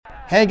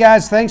Hey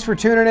guys, thanks for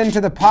tuning in to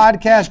the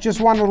podcast.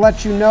 Just wanted to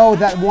let you know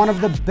that one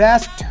of the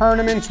best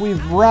tournaments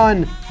we've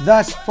run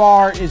thus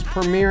far is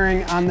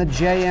premiering on the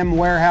JM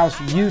Warehouse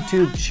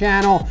YouTube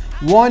channel.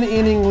 One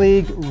inning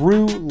league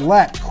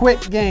roulette,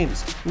 quick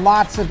games,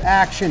 lots of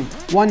action.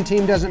 One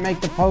team doesn't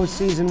make the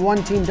postseason,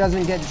 one team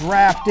doesn't get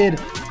drafted.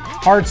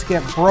 Hearts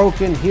get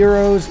broken,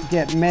 heroes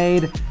get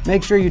made.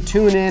 Make sure you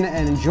tune in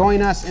and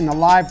join us in the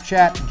live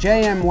chat,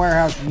 JM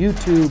Warehouse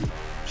YouTube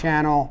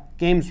channel.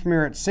 Games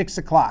premiere at 6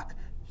 o'clock.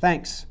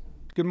 Thanks.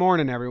 Good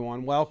morning,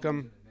 everyone.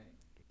 Welcome.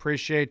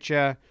 Appreciate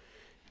you.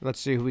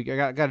 Let's see who we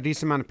got. Got a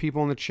decent amount of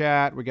people in the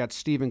chat. We got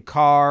Stephen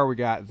Carr. We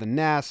got The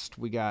Nest.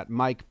 We got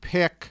Mike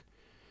Pick.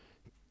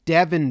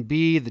 Devin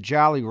B. The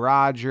Jolly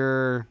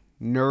Roger.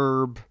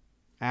 Nerb.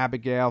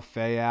 Abigail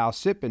Fayal.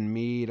 Sippin'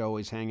 Mead.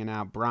 Always hanging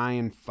out.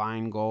 Brian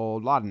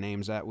Feingold. A lot of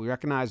names that we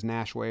recognize.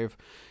 Nash Wave.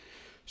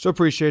 So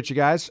appreciate you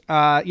guys.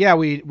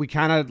 We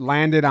kind of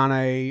landed on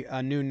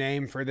a new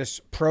name for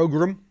this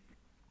program.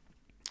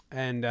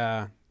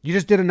 And you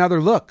just did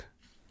another look.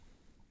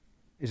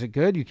 Is it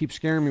good? You keep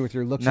scaring me with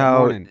your looks. No,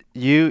 morning.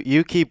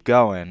 you keep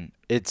going.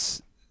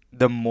 It's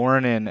the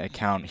morning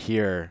account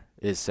here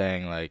is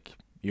saying like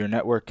your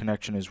network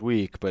connection is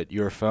weak, but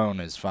your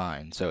phone is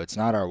fine. So it's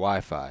not our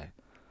Wi-Fi.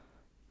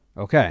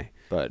 Okay.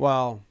 But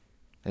well,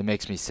 it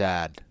makes me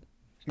sad.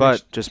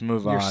 But just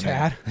move on. You're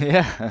sad?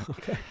 Yeah.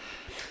 Okay.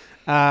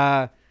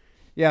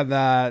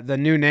 The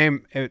new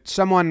name. I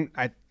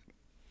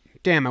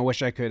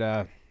wish I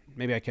could.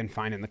 Maybe I can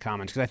find it in the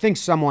comments because I think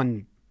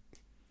someone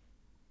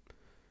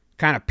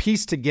kind of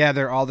pieced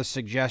together all the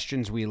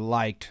suggestions we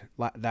liked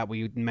that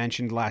we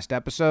mentioned last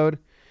episode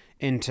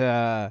into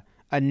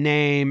a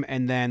name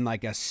and then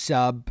like a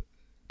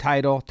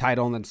title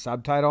and then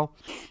subtitle,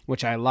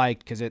 which I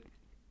liked because it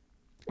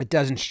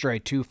doesn't stray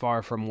too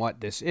far from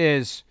what this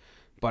is,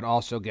 but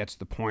also gets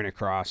the point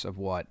across of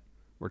what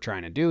we're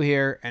trying to do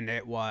here. And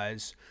it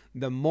was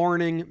the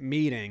morning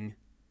meeting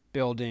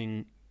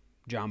building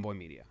John Boy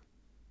Media.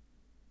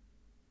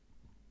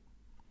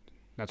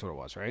 That's what it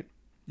was, right?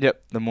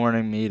 Yep, the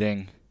morning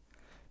meeting,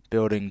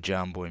 building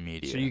John Boy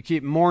Media. So you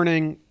keep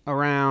morning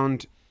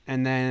around,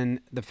 and then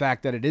the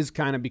fact that it is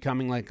kind of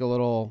becoming like a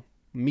little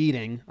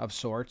meeting of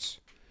sorts,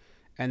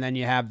 and then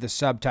you have the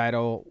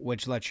subtitle,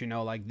 which lets you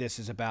know like this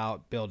is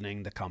about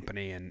building the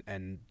company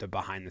and the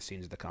behind the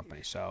scenes of the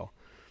company. So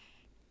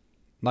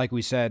like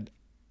we said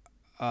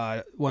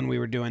when we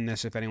were doing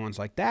this, if anyone's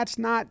like, that's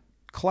not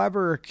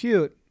clever or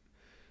cute,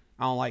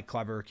 I don't like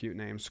clever or cute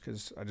names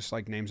because I just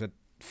like names that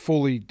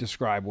fully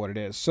describe what it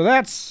is. So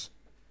that's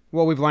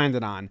what we've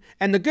landed on.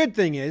 And the good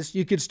thing is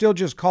you could still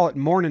just call it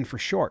morning for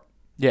short.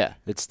 Yeah,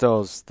 it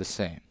still is the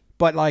same.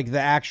 But like the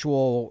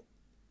actual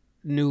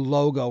new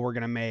logo we're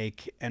going to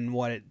make and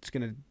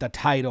the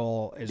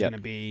title is going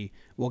to be,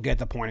 we'll get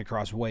the point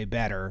across way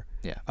better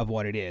of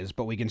what it is.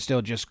 But we can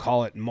still just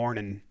call it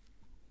morning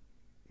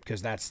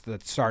because that's the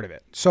start of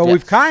it. So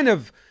we've kind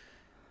of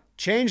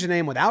changed the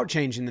name without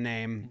changing the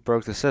name.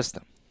 Broke the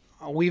system.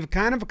 We've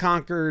kind of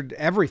conquered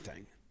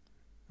everything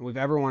we've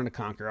ever wanted to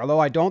conquer. Although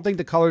I don't think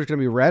the color is going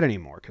to be red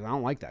anymore because I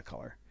don't like that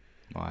color.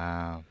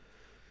 Wow.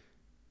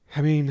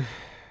 I mean,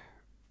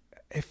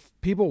 if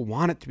people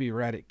want it to be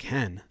red, it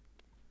can.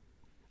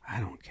 I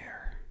don't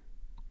care.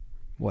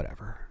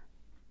 Whatever.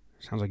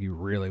 Sounds like you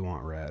really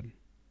want red.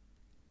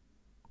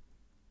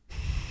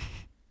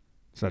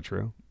 Is that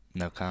true?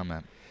 No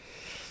comment.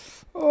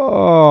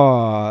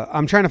 Oh,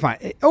 I'm trying to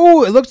find.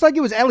 Oh, it looks like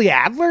it was Ellie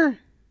Adler.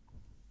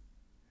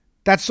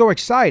 That's so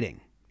exciting.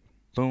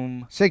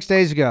 Boom. 6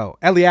 days ago,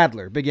 Ellie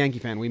Adler, big Yankee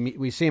fan.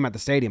 We see him at the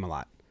stadium a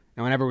lot.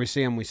 And whenever we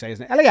see him, we say his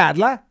name. Ellie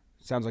Adler.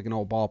 Sounds like an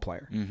old ball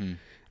player.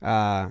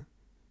 Mm-hmm.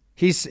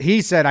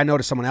 He said, I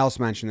noticed someone else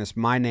mention this.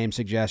 My name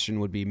suggestion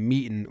would be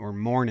meetin' or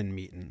morning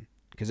meetin'.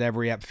 Because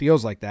every app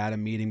feels like that, a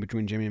meeting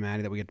between Jimmy and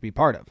Maddie that we get to be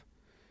part of.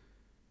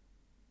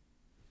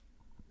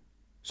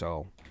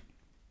 So,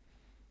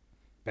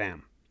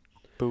 bam.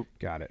 Boop.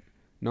 Got it.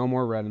 No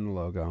more red in the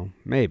logo.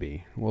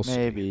 Maybe. We'll see.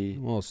 Maybe.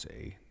 We'll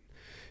see.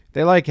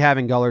 They like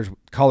having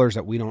colors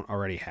that we don't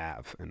already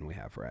have, and we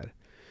have red.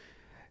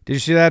 Did you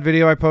see that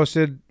video I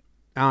posted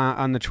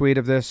on the tweet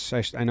of this?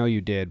 I know you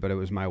did, but it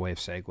was my way of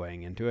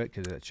segueing into it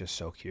because it's just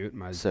so cute.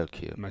 So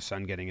cute. My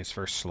son getting his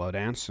first slow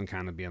dance and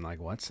kind of being like,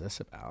 what's this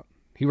about?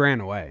 He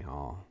ran away,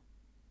 all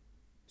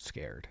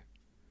scared.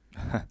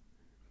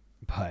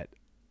 But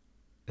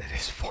it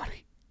is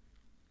funny.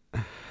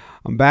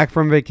 I'm back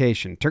from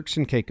vacation, Turks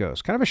and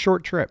Caicos. Kind of a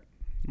short trip,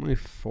 only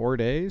 4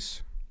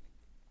 days.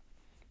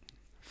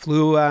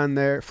 Flew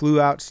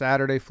out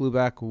Saturday, flew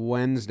back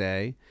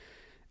Wednesday,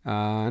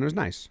 and it was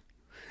nice.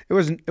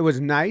 It was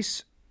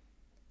nice,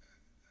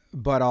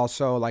 but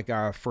also like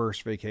our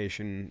first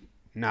vacation,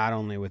 not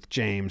only with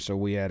James, so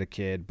we had a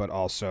kid, but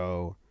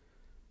also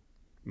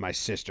my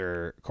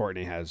sister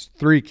Courtney has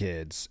 3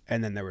 kids,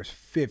 and then there was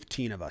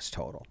 15 of us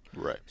total.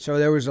 Right. So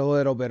there was a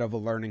little bit of a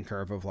learning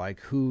curve of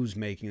like who's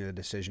making the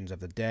decisions of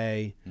the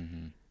day.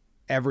 Mm-hmm.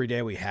 Every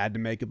day we had to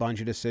make a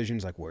bunch of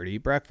decisions like where to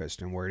eat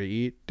breakfast and where to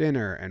eat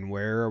dinner and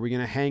where are we going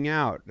to hang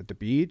out, at the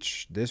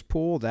beach, this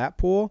pool, that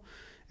pool.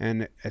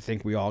 And I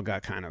think we all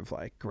got kind of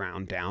like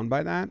ground down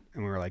by that.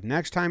 And we were like,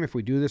 next time if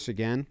we do this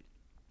again,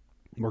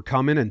 we're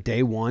coming and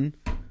day one,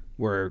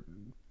 we're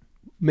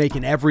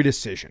making every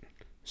decision.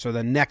 So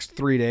the next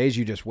 3 days,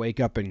 you just wake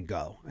up and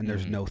go, and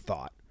there's no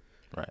thought.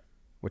 Right.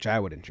 Which I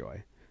would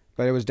enjoy.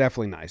 But it was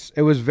definitely nice.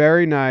 It was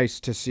very nice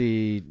to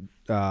see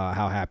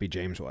how happy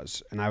James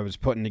was. And I was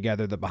putting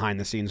together the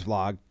behind-the-scenes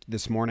vlog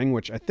this morning,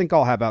 which I think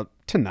I'll have out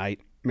tonight,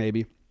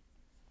 maybe.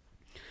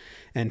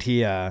 And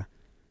he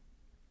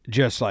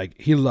just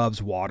like, he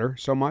loves water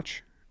so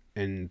much.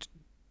 And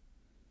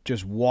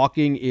just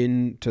walking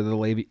into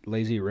the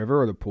lazy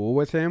river or the pool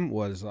with him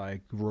was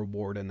like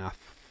reward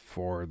enough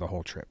for the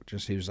whole trip.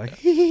 Just he was like,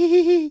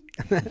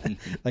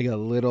 like a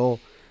little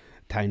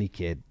tiny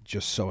kid,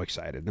 just so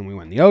excited. Then we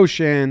went in the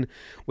ocean.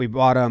 We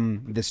bought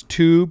him this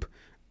tube,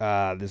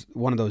 this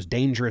one of those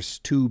dangerous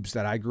tubes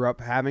that I grew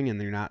up having,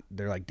 and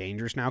they're like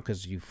dangerous now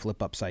because you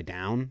flip upside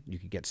down, you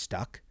could get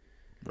stuck.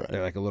 Right.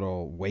 They're like a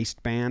little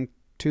waistband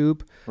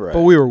tube. Right.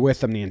 But we were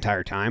with him the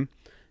entire time.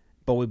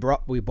 But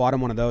we bought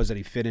him one of those that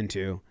he fit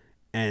into,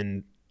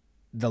 and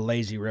the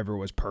lazy river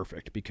was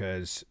perfect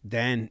because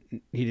then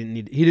he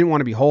didn't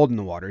want to be held in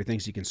the water. He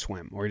thinks he can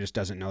swim, or he just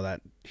doesn't know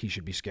that he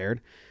should be scared.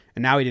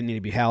 And now he didn't need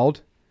to be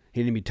held.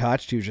 He didn't need to be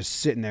touched. He was just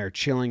sitting there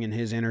chilling in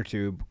his inner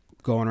tube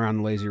going around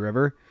the lazy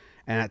river.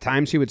 And at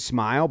times he would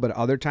smile, but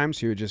other times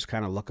he would just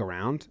kind of look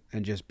around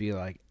and just be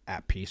like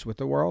at peace with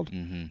the world.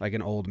 Like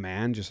an old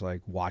man just like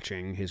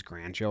watching his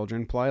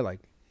grandchildren play like,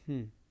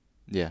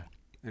 Yeah.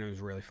 And it was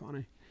really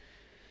funny.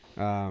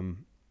 So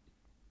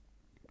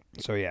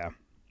yeah.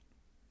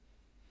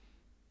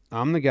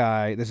 I'm the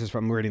guy,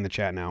 I'm reading the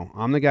chat now.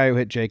 I'm the guy who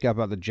hit Jake up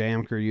about the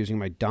JM crew using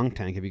my dunk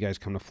tank if you guys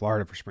come to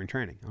Florida for spring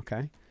training.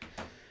 Okay.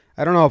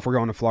 I don't know if we're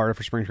going to Florida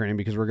for spring training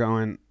because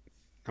I'm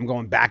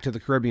going back to the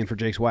Caribbean for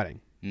Jake's wedding.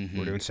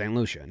 We're doing St.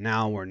 Lucia.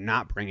 Now we're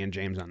not bringing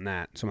James on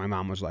that. So my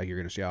mom was like, you're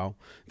going to see how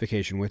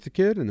vacation with a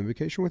kid and then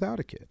vacation without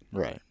a kid.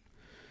 Right.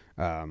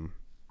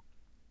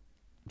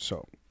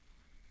 So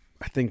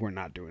I think we're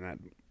not doing that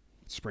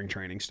spring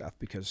training stuff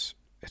because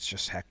it's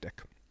just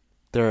hectic.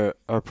 There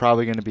are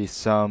probably going to be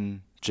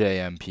some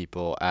JM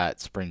people at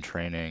spring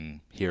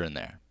training here and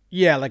there.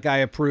 Yeah, like I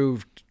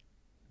approved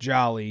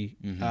Jolly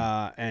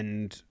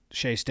and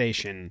Shea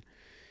Station.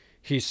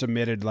 He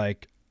submitted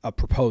like a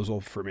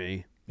proposal for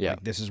me. Yeah.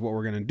 Like, this is what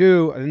we're going to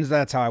do. And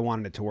that's how I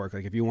wanted it to work.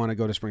 Like if you want to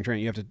go to spring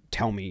training, you have to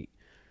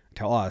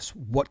tell us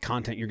what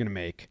content you're going to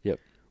make. Yep.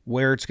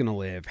 Where it's going to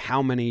live,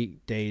 how many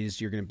days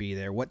you're going to be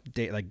there, what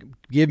day, like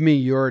give me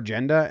your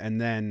agenda.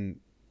 And then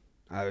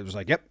I was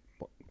like, yep,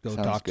 go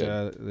Sounds talk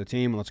good. to the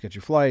team and let's get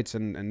your flights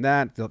and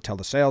that. They'll tell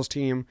the sales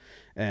team.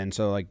 And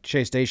so like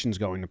Shea Station's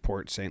going to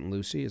Port St.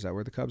 Lucie. Is that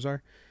where the Cubs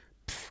are?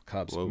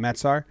 Cubs. Whoa.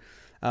 Mets are.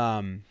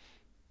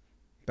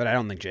 But I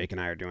don't think Jake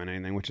and I are doing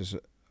anything, which is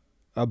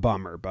a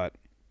bummer, but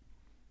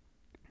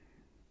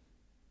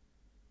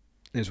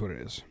it is what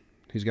it is.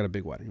 He's got a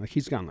big wedding. Like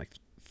he's gone like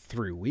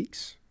 3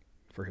 weeks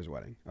for his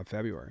wedding of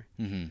February.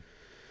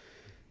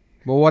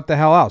 Well, what the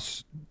hell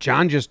else?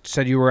 John just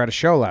said you were at a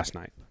show last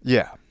night.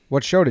 Yeah.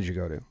 What show did you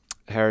go to?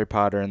 Harry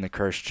Potter and the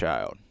Cursed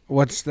Child.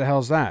 What's the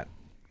hell's that?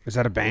 Is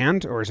that a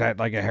band or is that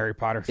like a Harry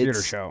Potter theater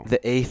It's show? the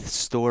 8th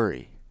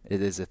story. It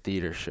is a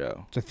theater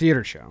show. It's a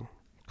theater show.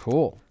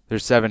 Cool.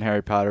 There's 7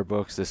 Harry Potter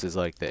books. This is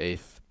like the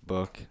 8th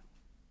book.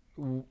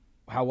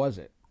 How was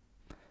it?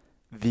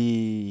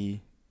 The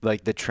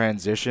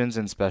transitions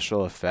and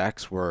special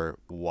effects were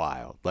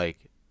wild.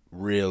 Like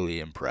really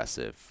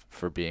impressive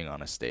for being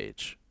on a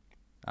stage.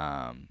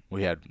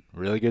 We had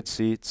really good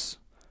seats.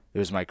 It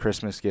was my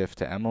Christmas gift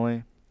to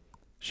Emily.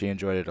 She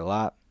enjoyed it a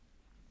lot.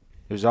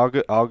 It was all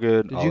good. All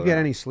good. Did you get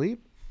any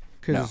sleep?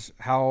 Because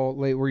how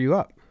late were you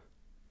up?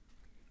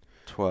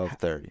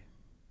 12:30.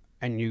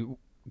 And you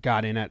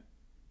got in at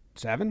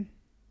 7?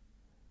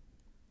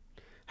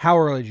 How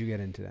early did you get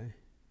in today?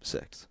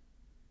 6.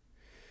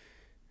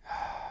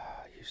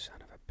 You son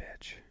of a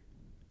bitch.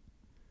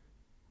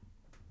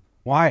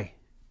 Why?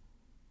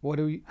 What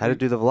do we... Had to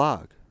do the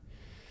vlog.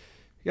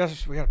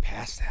 Yes, we got to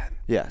pass that.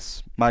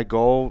 Yes. My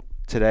goal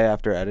today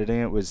after editing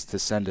it was to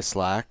send a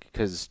Slack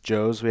because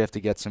Joe's, we have to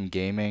get some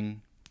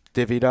gaming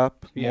divvied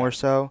up more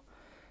so.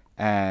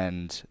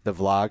 And the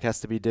vlog has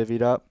to be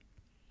divvied up.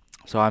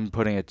 So I'm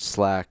putting a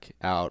Slack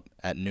out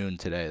at noon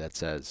today that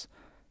says,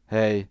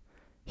 hey,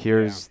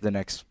 here's the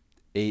next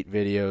 8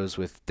 videos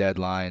with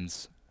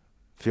deadlines.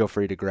 Feel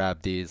free to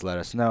grab these. Let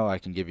us know. I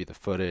can give you the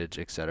footage,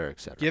 et cetera,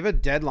 et cetera. Give a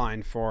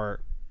deadline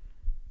for...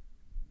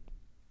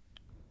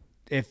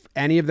 If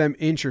any of them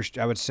interest,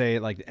 I would say,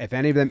 like, if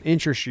any of them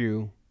interest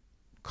you,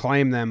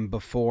 claim them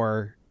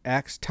before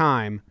X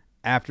time.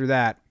 After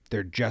that,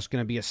 they're just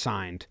going to be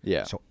assigned.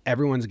 Yeah. So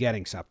everyone's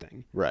getting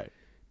something. Right.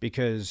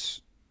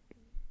 Because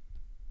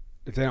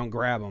if they don't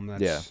grab them,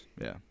 that's...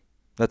 Yeah.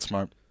 That's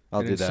smart.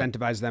 I'll do that.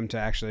 Incentivize them to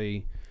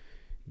actually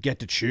get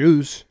to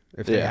choose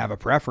if they have a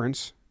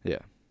preference. Yeah.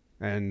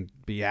 And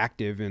be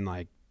active in,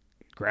 like,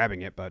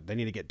 grabbing it. But they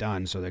need to get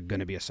done, so they're going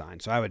to be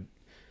assigned. So I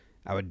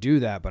would do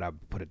that, but I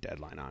would put a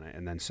deadline on it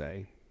and then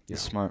say,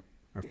 Smart.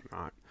 Or if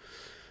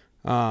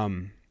not.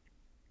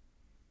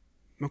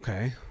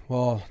 Okay.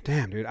 Well,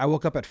 damn, dude. I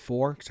woke up at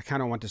 4 because I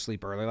kind of went to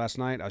sleep early last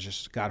night. I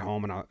just got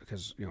home and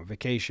because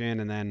vacation,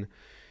 and then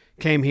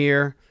came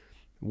here,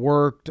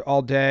 worked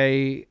all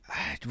day.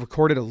 I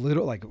recorded a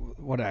little, like,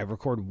 what did I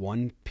record?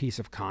 One piece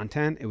of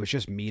content. It was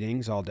just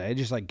meetings all day,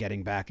 just like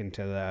getting back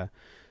into the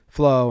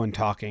flow and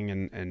talking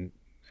and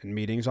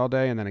meetings all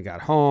day. And then I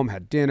got home,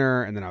 had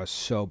dinner, and then I was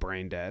so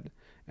brain dead,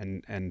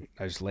 and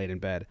I just laid in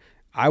bed.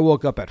 I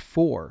woke up at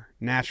 4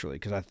 naturally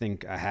because I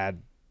think I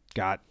had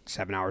got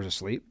 7 hours of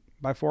sleep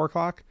by 4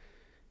 o'clock.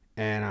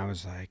 And I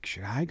was like,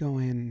 should I go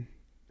in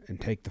and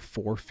take the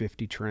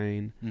 4:50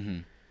 train? Mm-hmm.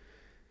 And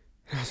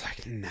I was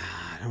like, nah,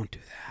 don't do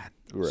that.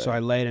 Right. So I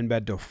laid in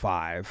bed till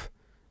 5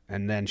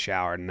 and then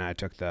showered, and I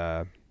took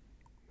the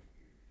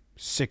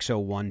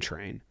 6:01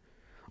 train.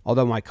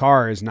 Although my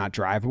car is not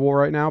drivable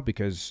right now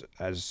because,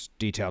 as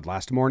detailed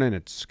last morning,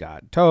 it's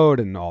got towed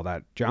and all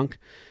that junk.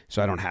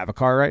 So I don't have a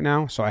car right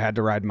now. So I had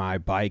to ride my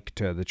bike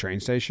to the train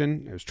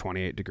station. It was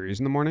 28 degrees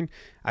in the morning.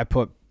 I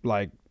put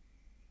like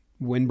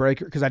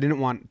windbreaker because I didn't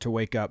want to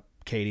wake up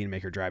Katie and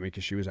make her drive me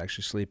because she was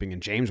actually sleeping,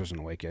 and James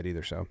wasn't awake yet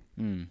either. So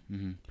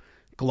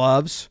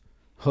gloves,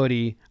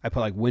 hoodie. I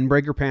put like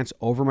windbreaker pants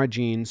over my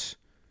jeans.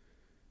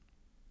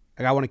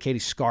 I got one of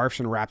Katie's scarves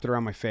and wrapped it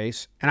around my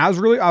face. And I was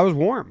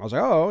warm. I was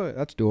like, oh,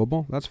 that's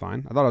doable. That's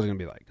fine. I thought I was going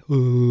to be like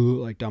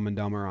Dumb and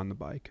Dumber on the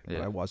bike,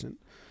 but I wasn't.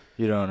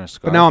 You don't own a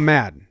scarf? But now I'm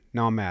mad.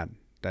 Now I'm mad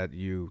that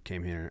you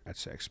came here at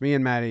 6. Me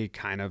and Maddie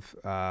kind of,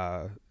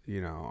 are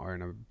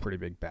in a pretty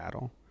big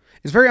battle.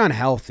 It's very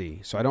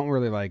unhealthy, so I don't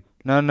really like.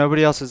 No,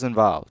 nobody else is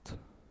involved.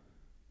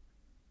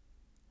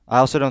 I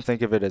also don't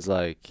think of it as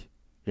like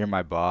you're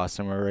my boss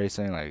and we're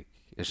racing. Like,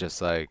 it's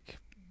just like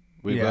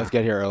we both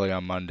get here early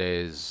on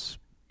Mondays.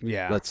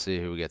 Yeah. Let's see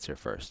who gets here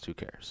first. Who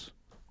cares?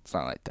 It's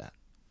not like that.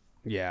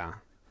 Yeah.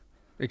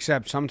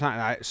 Except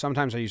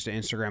sometimes I used to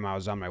Instagram I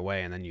was on my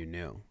way, and then you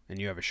knew, and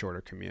you have a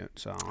shorter commute,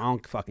 so I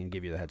don't fucking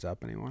give you the heads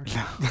up anymore.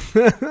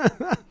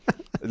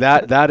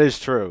 That is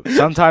true.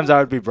 Sometimes I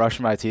would be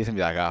brushing my teeth and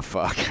be like, oh,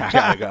 fuck,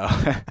 I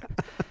gotta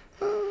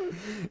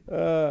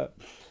go.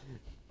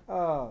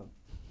 All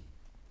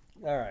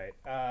right.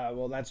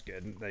 Well, that's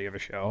good that you have a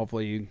show.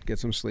 Hopefully you get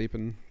some sleep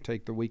and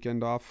take the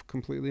weekend off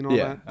completely and all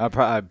that.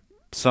 I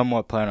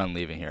somewhat plan on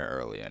leaving here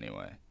early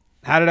anyway.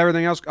 How did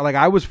everything else go? Like,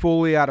 I was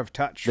fully out of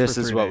touch. This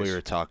for 3 is what days. we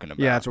were talking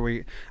about. Yeah, that's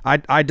what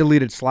I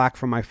deleted Slack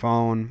from my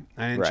phone.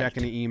 I didn't check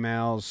any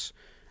emails.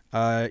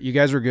 You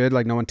guys were good.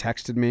 Like, no one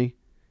texted me.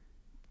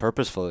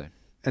 Purposefully.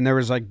 And there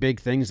was like big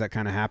things that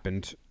kind of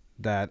happened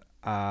that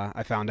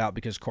I found out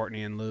because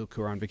Courtney and Luke,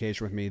 who are on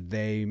vacation with me,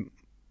 they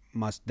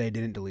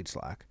didn't delete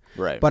Slack.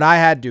 Right. But I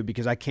had to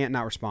because I can't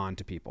not respond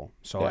to people.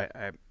 So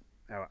I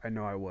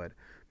know I would.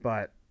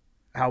 But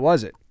how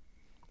was it?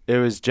 It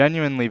was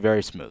genuinely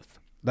very smooth.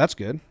 That's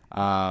good.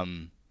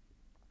 Did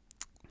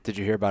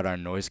you hear about our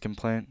noise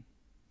complaint?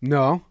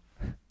 No.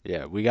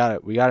 Yeah, we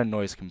got a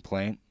noise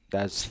complaint.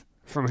 That's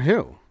from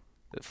who?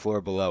 The floor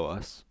below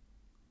us.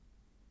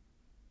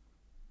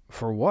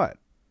 For what?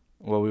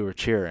 Well, we were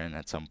cheering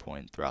at some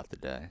point throughout the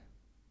day.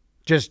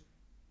 Just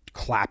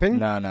clapping?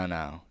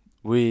 No.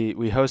 We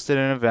hosted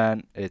an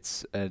event.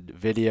 It's a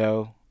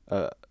video,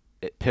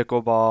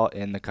 pickleball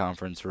in the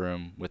conference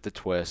room with the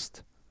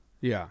twist.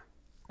 Yeah.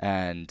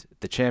 And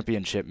the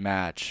championship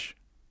match,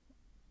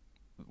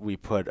 we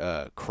put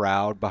a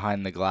crowd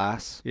behind the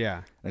glass.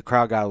 Yeah. The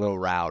crowd got a little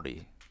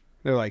rowdy.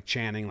 They're like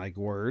chanting like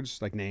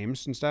words, like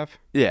names and stuff?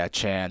 Yeah,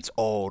 chants,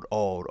 old,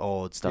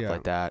 stuff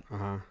like that.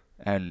 Uh-huh.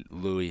 And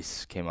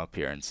Luis came up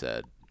here and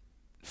said,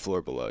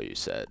 floor below you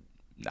said,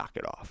 knock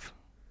it off.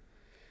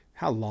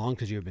 How long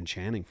could you have been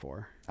chanting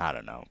for? I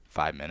don't know,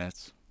 5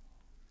 minutes.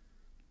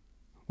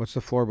 What's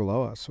the floor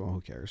below us? Well,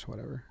 who cares?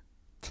 Whatever.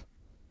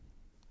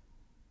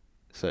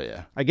 So,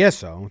 yeah. I guess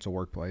so. It's a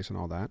workplace and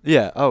all that.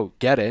 Yeah. Oh,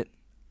 get it.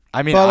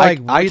 I mean, but I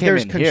came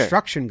there's in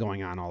construction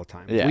going on all the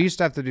time. Yeah. We used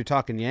to have to do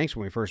Talking Yanks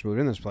when we first moved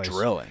in this place.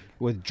 Drilling.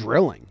 With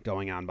drilling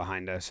going on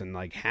behind us and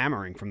like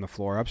hammering from the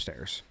floor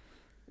upstairs.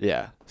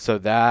 Yeah. So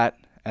that,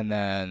 and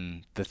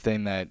then the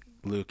thing that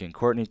Luke and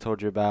Courtney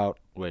told you about,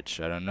 which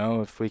I don't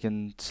know if we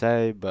can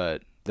say,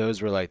 but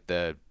those were like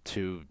the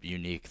 2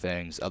 unique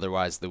things.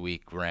 Otherwise, the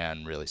week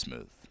ran really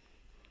smooth.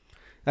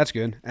 That's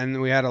good. And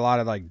we had a lot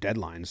of like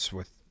deadlines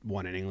with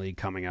One Inning League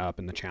coming up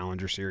and the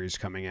Challenger Series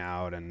coming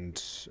out,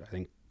 and I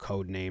think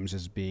Code Names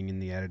is being in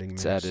the editing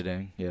mix. It's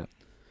editing, yeah.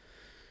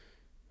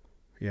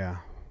 Yeah.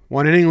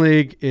 One Inning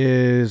League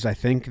is, I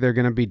think they're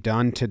going to be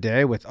done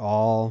today with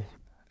all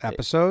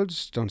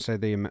episodes. Don't say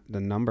the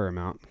number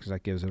amount because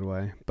that gives it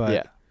away. But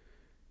yeah.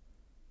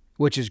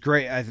 Which is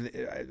great.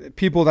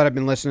 People that have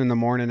been listening in the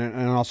morning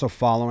and also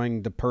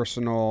following the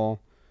personal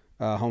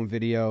home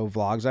video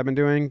vlogs I've been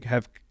doing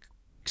have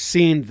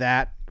seen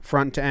that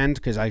front to end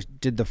because I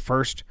did the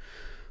first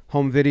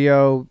home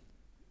video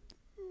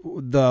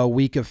the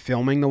week of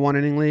filming the One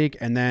Inning League,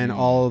 and then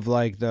all of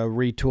like the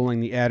retooling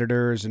the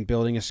editors and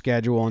building a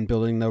schedule and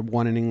building the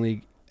One Inning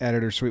League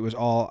editor suite was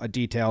all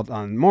detailed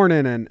on the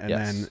morning and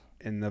then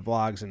in the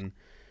vlogs, and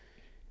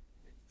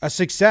a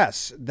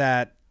success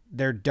that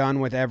they're done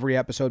with every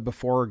episode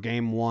before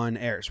game 1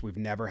 airs. We've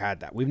never had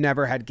that. We've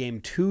never had game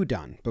 2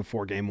 done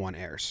before game 1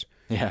 airs.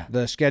 Yeah.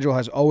 The schedule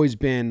has always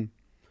been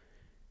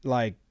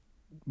like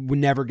we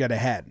never get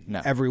ahead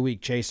every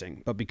week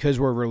chasing. But because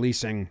we're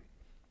releasing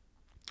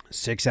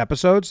 6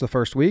 episodes the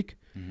first week,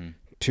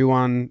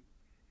 2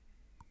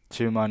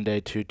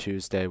 Monday, 2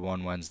 Tuesday,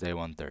 1 Wednesday,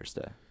 1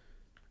 Thursday.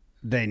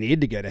 They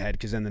need to get ahead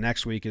because then the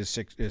next week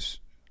is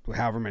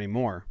however many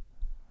more.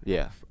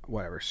 Yeah.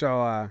 Whatever.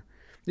 So,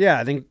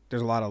 I think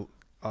there's a lot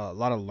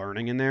of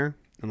learning in there,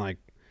 and like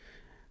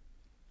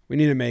we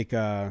need to make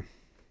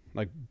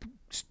like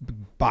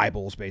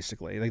Bibles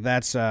basically. Like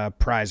that's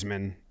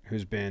Prizeman,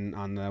 who's been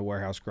on the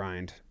warehouse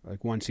grind.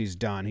 Like once he's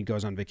done, he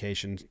goes on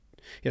vacation.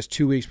 He has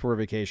 2 weeks per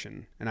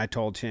vacation, and I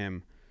told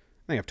him,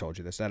 I think I've told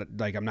you this, that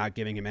like I'm not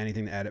giving him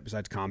anything to edit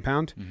besides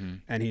Compound,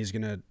 and he's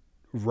gonna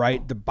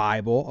write the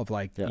Bible of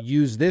like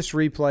use this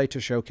replay to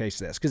showcase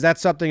this, because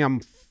that's something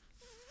I'm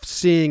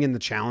seeing in the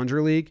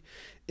Challenger League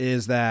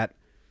is that,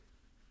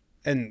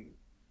 and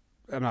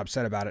I'm not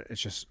upset about it. It's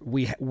just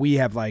we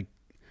have like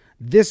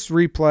this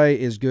replay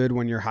is good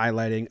when you're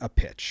highlighting a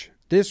pitch.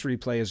 This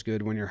replay is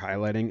good when you're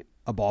highlighting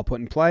a ball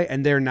put in play,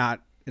 and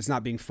it's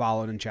not being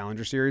followed in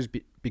Challenger Series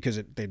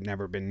because they've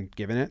never been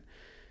given it.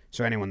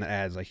 So anyone that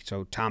adds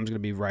so Tom's going to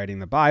be writing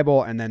the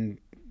Bible and then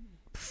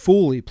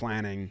fully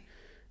planning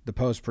the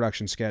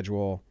post-production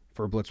schedule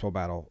for Blitzball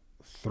Battle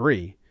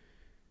 3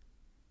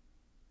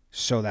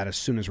 so that as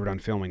soon as we're done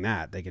filming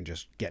that, they can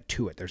just get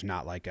to it. There's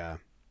not like a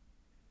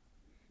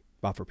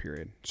buffer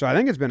period. So I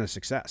think it's been a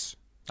success.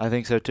 I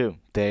think so too.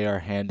 They are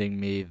handing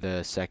me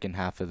the second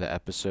half of the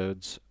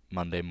episodes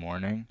Monday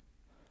morning,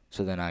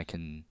 so then I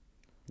can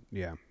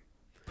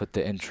put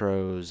the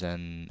intros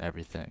and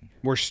everything.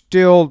 We're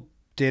still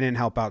didn't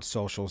help out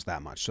socials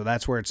that much, so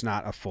that's where it's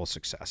not a full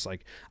success.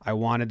 Like I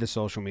wanted the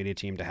social media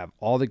team to have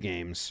all the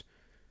games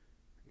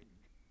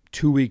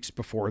 2 weeks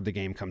before the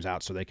game comes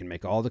out so they can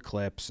make all the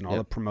clips and all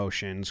the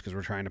promotions, because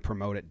we're trying to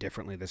promote it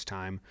differently this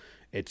time.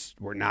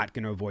 We're not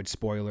going to avoid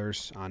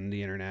spoilers on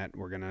the internet.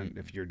 We're going to,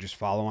 if you're just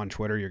follow on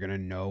Twitter, you're going to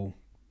know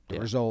the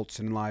results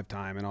in live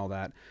time and all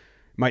that.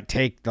 Might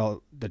take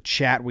the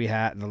chat we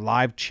had, the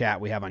live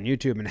chat we have on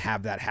YouTube, and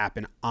have that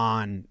happen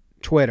on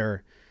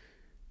Twitter,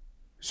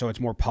 so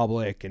it's more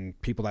public and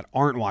people that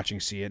aren't watching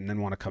see it and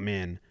then want to come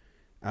in,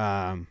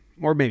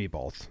 or maybe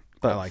both.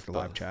 I like the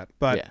live chat,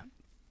 but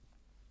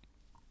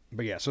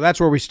yeah. So that's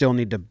where we still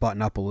need to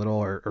button up a little,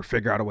 or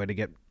figure out a way to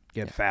get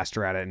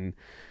faster at it and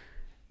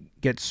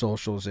get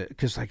socials.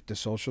 Because like the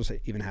socials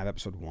even have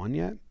episode 1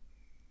 yet.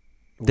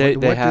 What do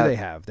they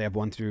have? They have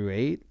 1 through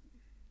 8.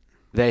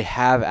 They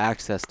have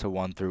access to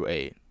 1 through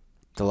 8.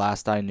 The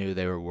last I knew,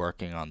 they were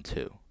working on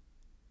 2.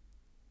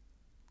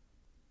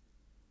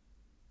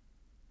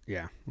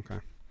 Yeah. Okay.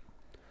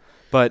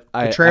 But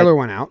the trailer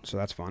went out, so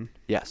that's fun.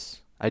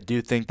 Yes. I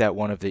do think that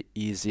one of the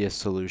easiest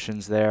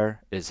solutions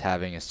there is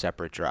having a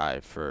separate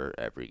drive for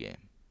every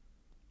game.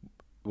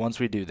 Once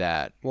we do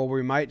that, well,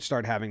 we might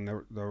start having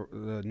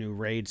the new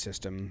RAID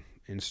system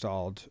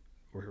installed.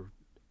 We're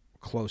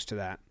close to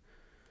that,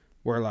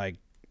 where like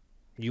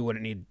we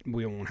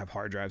won't have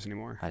hard drives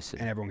anymore. I see.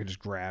 And everyone can just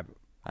grab.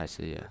 I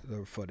see. Yeah.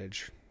 The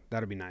footage.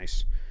 That'd be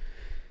nice.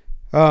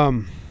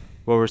 What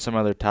were some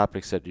other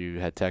topics that you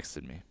had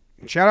texted me?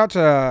 Shout out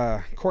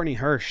to Courtney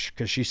Hirsch,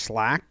 because she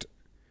slacked.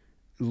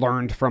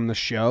 Learned from the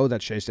show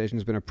that Shea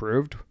Station's been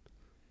approved,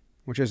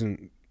 which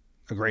isn't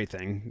a great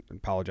thing.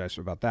 Apologize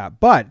about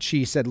that. But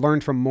she said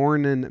learned from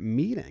morning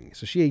meeting.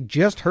 So she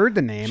just heard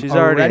the name. She's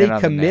already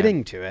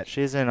committing to it.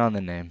 She's in on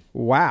the name.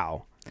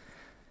 Wow.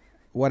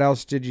 What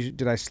else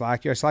did I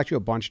slack you? I slacked you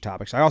a bunch of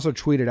topics. I also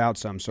tweeted out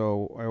some,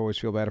 so I always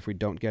feel bad if we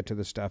don't get to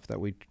the stuff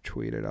that we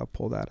tweeted. I'll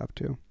pull that up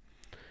too.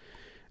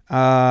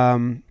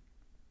 Back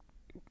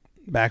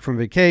from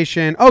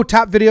vacation. Oh,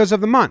 top videos of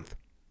the month.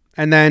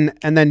 And then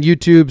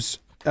YouTube's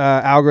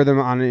algorithm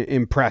on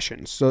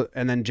impressions. So,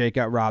 and then Jake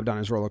got robbed on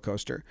his roller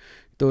coaster.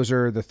 Those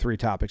are the 3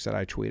 topics that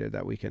I tweeted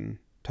that we can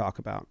talk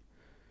about.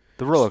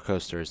 The roller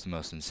coaster is the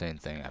most insane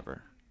thing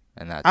ever,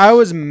 and I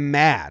was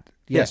mad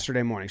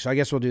yesterday morning. So I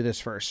guess we'll do this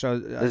first. So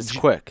this is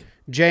quick.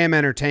 JM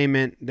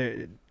Entertainment,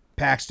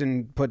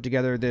 Paxton put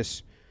together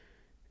this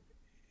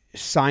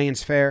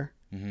science fair,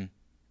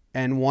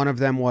 and one of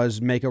them was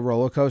make a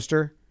roller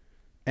coaster,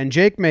 and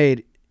Jake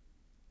made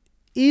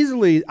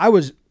easily. I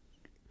was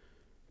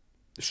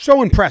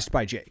so impressed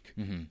by Jake.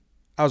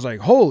 I was like,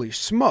 holy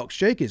smokes,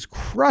 Jake is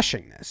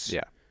crushing this.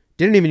 Yeah.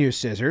 Didn't even use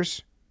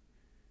scissors.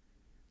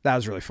 That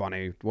was really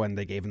funny when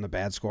they gave him the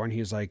bad score, and he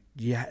was like,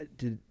 yeah,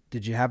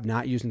 did you have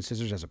not using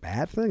scissors as a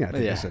bad thing? I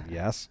think I said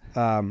yes.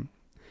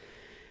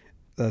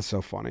 That's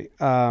so funny.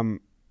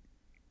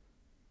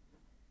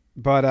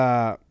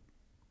 But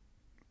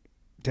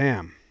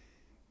damn.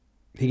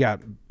 He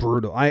got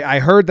brutal. I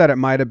heard that it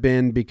might have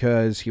been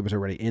because he was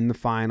already in the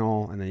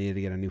final and they needed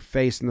to get a new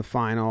face in the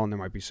final, and there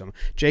might be some.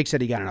 Jake said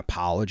he got an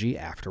apology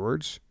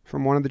afterwards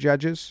from one of the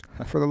judges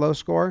for the low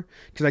score.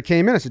 Because I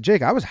came in, I said,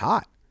 Jake, I was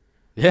hot.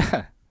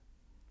 Yeah.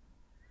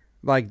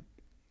 Like,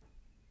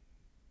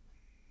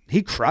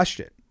 he crushed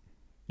it.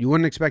 You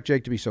wouldn't expect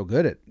Jake to be so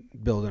good at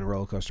building a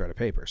roller coaster out of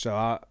paper.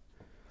 So,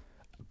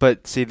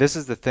 but see, this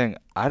is the thing.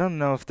 I don't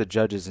know if the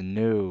judges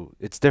knew.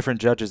 It's different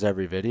judges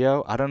every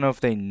video. I don't know if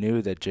they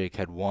knew that Jake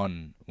had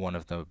won one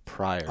of the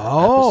prior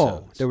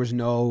episodes. There was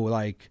no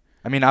like.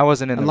 I mean, I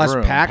wasn't in the room.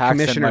 Unless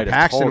Commissioner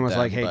Paxton was them,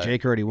 like, "Hey,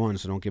 Jake already won,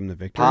 so don't give him the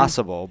victory."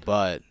 Possible,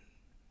 but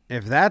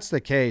if that's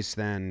the case,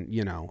 then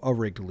a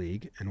rigged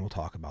league, and we'll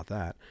talk about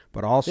that.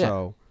 But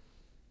also,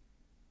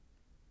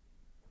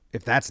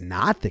 if that's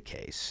not the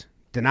case,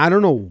 then I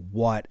don't know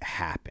what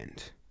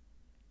happened.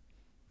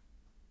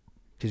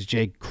 Because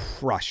Jake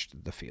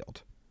crushed the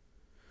field.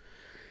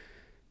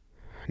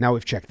 Now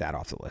we've checked that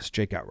off the list.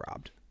 Jake got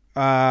robbed.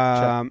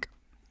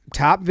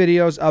 Top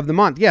videos of the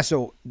month. Yeah,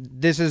 so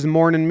this is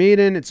morning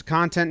meeting. It's a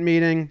content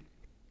meeting.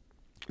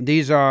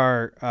 These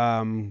are,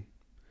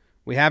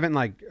 we haven't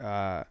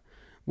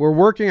we're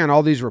working on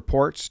all these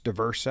reports.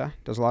 Diversa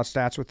does a lot of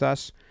stats with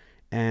us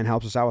and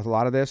helps us out with a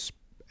lot of this.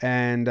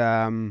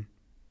 And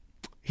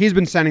he's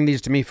been sending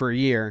these to me for a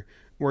year.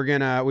 We've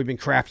been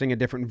crafting a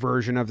different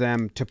version of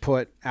them to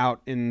put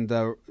out in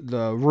the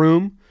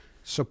room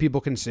so people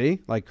can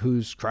see like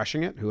who's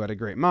crushing it, who had a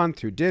great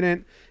month, who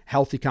didn't.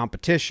 Healthy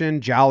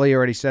competition. Jolly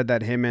already said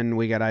that him and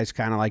We Got Ice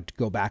kind of like to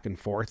go back and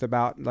forth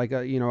about like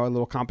a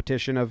little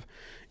competition of,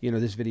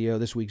 this video,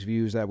 this week's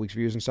views, that week's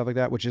views and stuff like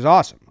that, which is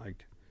awesome.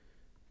 Like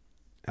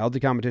healthy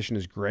competition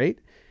is great.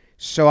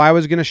 So I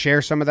was going to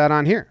share some of that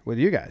on here with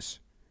you guys.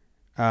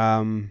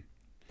 You're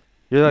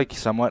like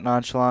somewhat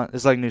nonchalant.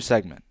 It's like new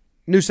segment.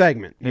 New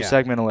segment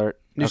alert.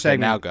 New okay,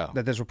 segment. Now go.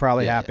 That this will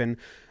probably happen.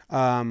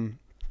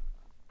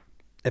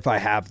 If I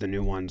have the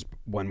new ones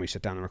when we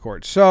sit down and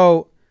record.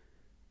 So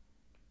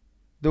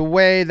the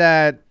way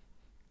that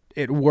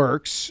it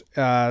works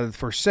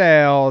for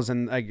sales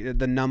and like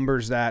the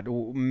numbers that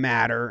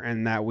matter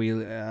and that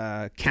we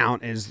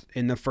count is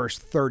in the first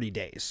 30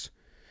 days.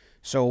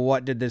 So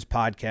what did this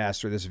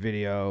podcast or this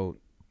video,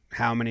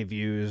 how many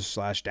views /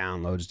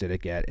 downloads did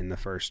it get in the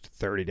first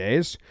 30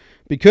 days?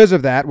 Because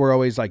of that, we're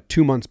always like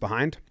 2 months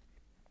behind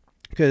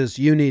because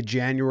you need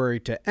January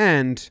to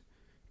end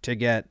to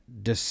get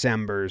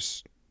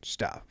December's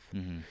stuff.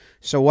 Mm-hmm.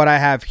 So what I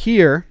have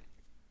here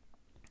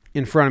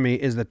in front of me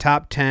is the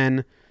top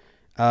 10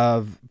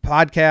 of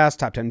podcasts,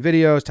 top 10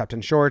 videos, top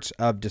 10 shorts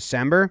of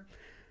December.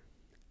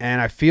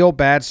 And I feel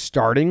bad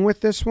starting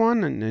with this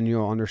one, and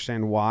you'll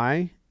understand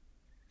why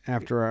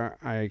after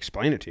I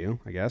explain it to you,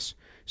 I guess.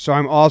 So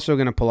I'm also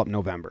going to pull up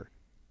November.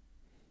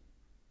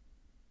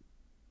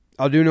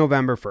 I'll do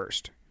November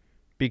first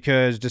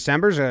because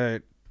December's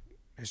a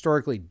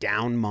historically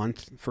down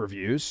month for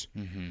views.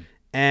 Mm-hmm.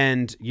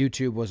 And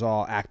YouTube was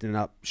all acting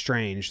up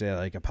strange. They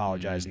like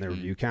apologized and their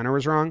review counter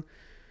was wrong.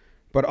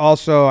 But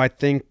also I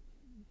think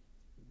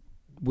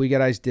We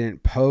Got Ice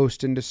didn't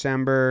post in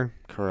December.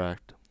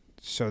 Correct.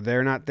 So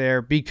they're not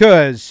there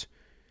because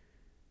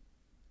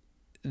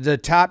the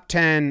top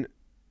 10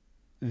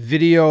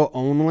 video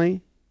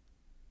only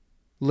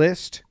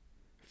list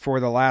for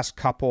the last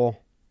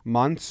couple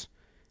months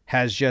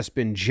has just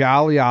been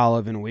Jolly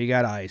Olive and We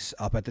Got Ice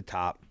up at the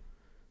top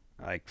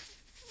like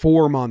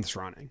 4 months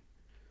running.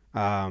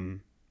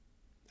 And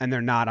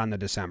they're not on the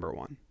December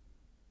one.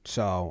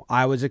 So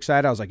I was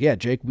excited. I was like, yeah,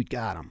 Jake, we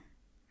got him.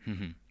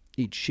 Mm-hmm.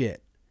 Eat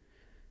shit.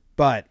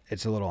 But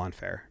it's a little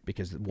unfair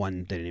because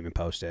one didn't even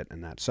post it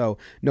and that. So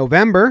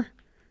November,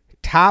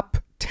 top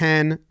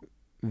 10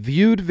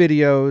 viewed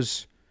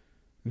videos,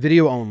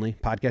 video only,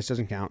 podcast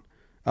doesn't count,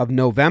 of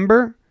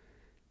November,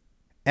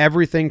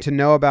 Everything to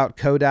Know About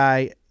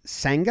Kodai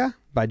Senga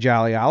by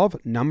Jolly Olive,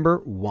 number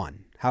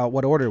 1.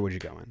 What order would you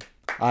go in?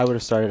 I would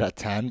have started at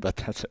 10, but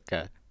that's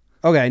okay.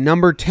 Okay,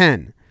 number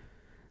 10.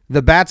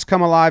 The Bats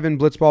Come Alive in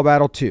Blitzball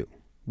Battle 2,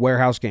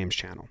 Warehouse Games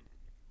channel.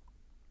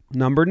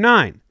 Number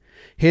 9.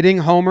 Hitting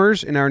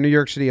homers in our New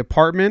York City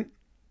apartment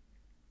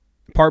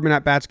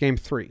at Bats Game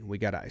 3, We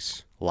Got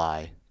Ice.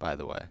 Lie, by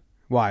the way.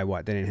 Why?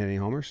 What? They didn't hit any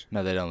homers?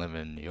 No, they don't live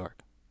in New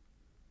York.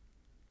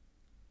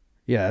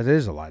 Yeah, that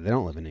is a lie. They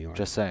don't live in New York.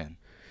 Just saying.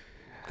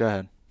 Go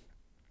ahead.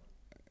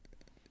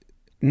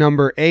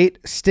 Number 8,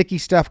 Sticky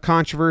Stuff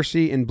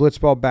Controversy in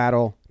Blitzball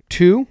Battle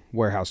 2,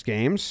 Warehouse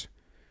Games.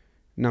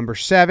 Number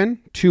 7,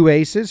 Two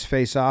Aces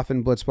Face Off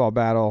in Blitzball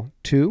Battle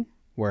 2,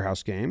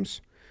 Warehouse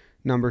Games.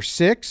 Number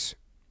 6,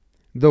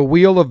 The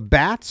Wheel of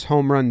Bats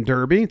Home Run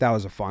Derby. That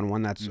was a fun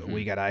one. That's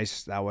We Got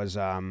Ice. That was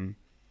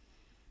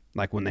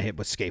like when they hit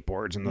with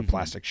skateboards and the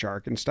plastic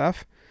shark and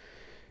stuff.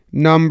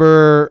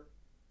 Number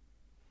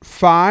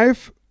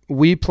 5,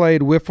 We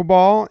Played Wiffle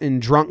Ball in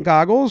Drunk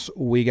Goggles,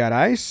 We Got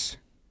Ice.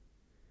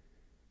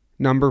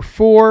 Number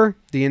 4,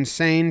 The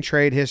Insane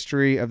Trade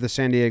History of the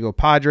San Diego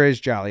Padres,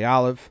 Jolly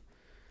Olive.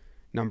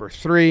 Number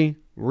 3,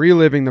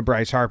 Reliving the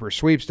Bryce Harper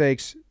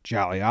Sweepstakes,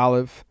 Jolly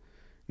Olive.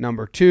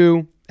 Number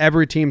 2,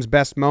 Every Team's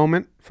Best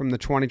Moment from the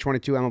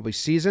 2022 MLB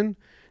season.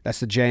 That's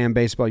the JM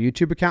Baseball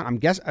YouTube account. I'm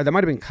guessing that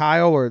might have been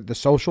Kyle or the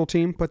social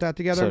team put that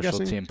together.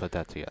 Social team put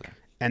that together.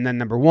 And then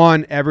number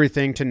 1,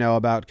 Everything to Know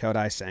About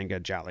Kodai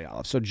Senga, Jolly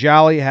Olive. So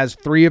Jolly has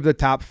 3 of the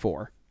top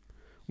 4.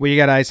 We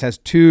Got Ice has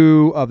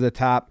 2 of the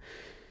top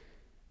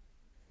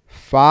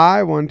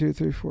 5, 1, 2,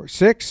 3, 4,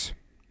 6.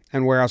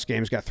 And Warehouse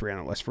Games got 3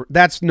 on the list.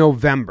 That's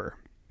November.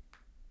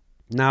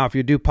 Now, if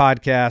you do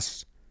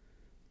podcasts,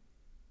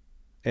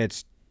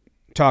 it's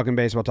Talking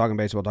Baseball, Talking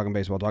Baseball, Talking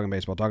Baseball, Talking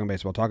Baseball, Talking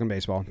Baseball, Talking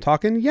Baseball.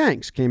 Talking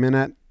Yanks came in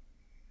at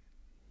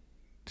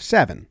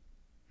 7.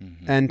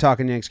 And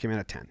Talking Yanks came in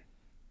at 10.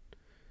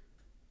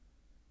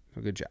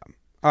 So good job.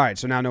 All right,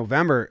 so now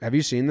November. Have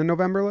you seen the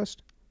November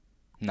list?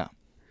 No.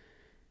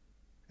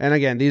 And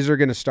again, these are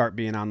going to start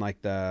being on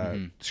like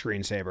the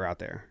screensaver out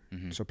there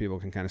so people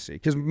can kind of see.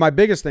 Because my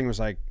biggest thing was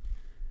like,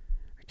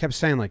 I kept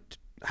saying like,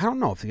 I don't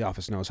know if The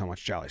Office knows how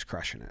much Jolly's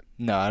crushing it.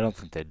 No, I don't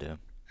think they do.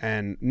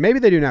 And maybe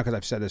they do now because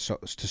I've said this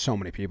to so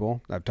many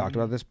people. I've talked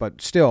about this,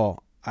 but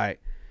still,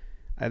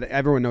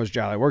 everyone knows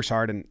Jolly works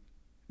hard, and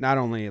not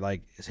only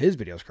like is his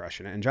videos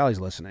crushing it, and Jolly's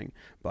listening,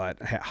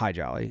 but hi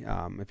Jolly.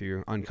 If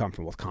you're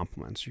uncomfortable with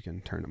compliments, you can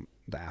turn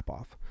the app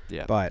off.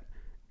 Yeah. But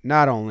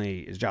not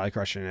only is Jolly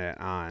crushing it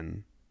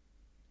on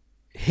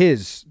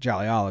his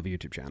Jolly Olive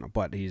YouTube channel,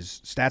 but he's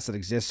Stats That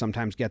Exist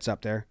sometimes gets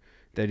up there.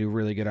 They do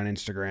really good on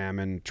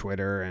Instagram and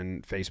Twitter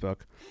and Facebook,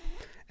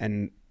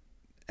 and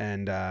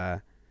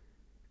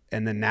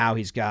then now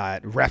he's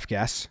got Ref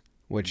Guess,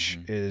 which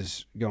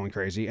is going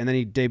crazy. And then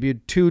he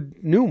debuted 2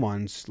 new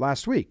ones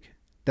last week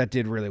that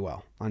did really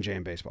well on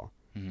JM Baseball.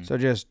 So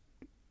just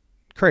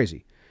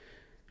crazy.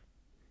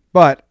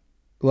 But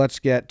let's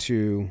get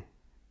to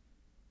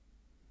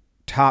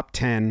top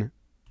 10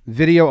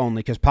 video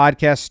only, because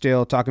podcast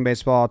still Talking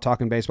Baseball,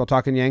 Talking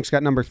Yanks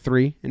got number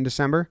 3 in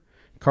December.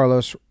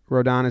 Carlos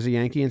Rodon is a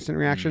Yankee instant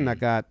reaction. That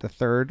got the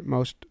 3rd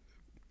most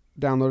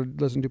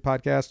downloaded, listened to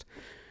podcast.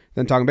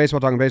 Then Talking Baseball,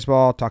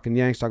 Talking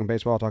Yanks, Talking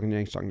Baseball, Talking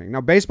Yanks, Talking Yanks.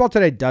 Now, Baseball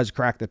Today does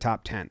crack the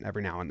top 10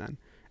 every now and then.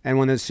 And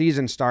when the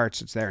season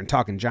starts, it's there. And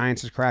Talking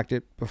Giants has cracked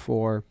it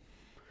before.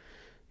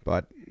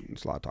 But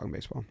it's a lot of Talking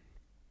Baseball.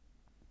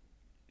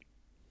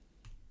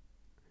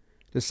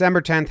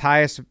 December 10th,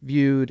 highest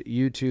viewed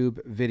YouTube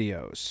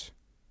videos.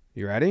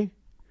 You ready?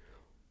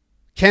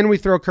 Can we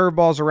throw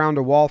curveballs around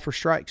a wall for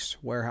strikes?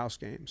 Warehouse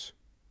Games.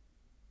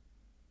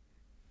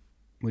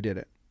 We did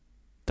it.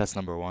 That's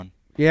number 1.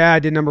 Yeah, I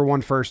did number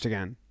 1 first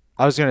again.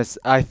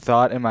 I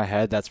thought in my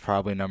head that's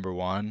probably number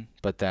 1,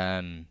 but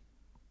then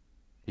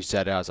you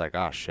said it, I was like,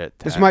 oh shit.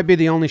 10. This might be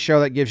the only show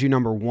that gives you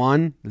number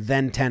 1,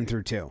 then 10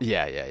 through 2.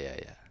 Yeah.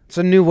 It's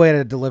a new way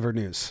to deliver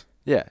news.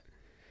 Yeah.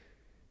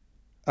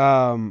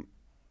 Okay,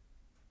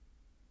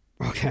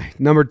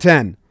 number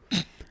 10.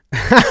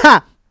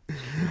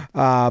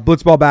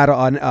 Blitzball Battle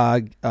on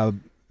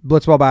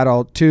Blitzball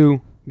Battle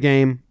 2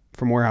 game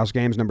from Warehouse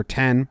Games, number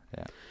 10.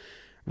 Yeah.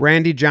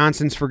 Randy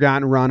Johnson's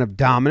Forgotten Run of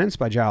Dominance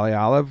by Jolly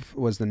Olive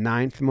was the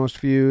 9th most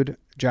viewed.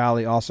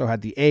 Jolly also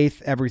had the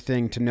 8th.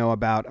 Everything to Know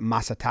About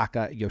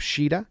Masataka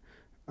Yoshida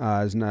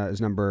is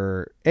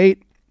number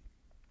 8.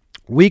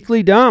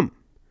 Weekly Dumb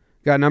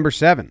got number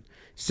 7.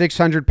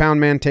 600-pound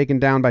man taken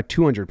down by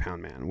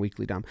 200-pound man.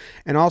 Weekly Dumb.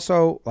 And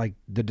also, like,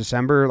 the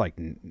December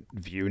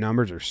view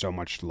numbers are so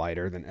much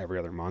lighter than every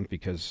other month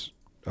because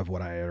of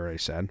what I had already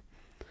said.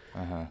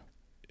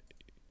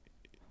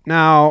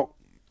 Now,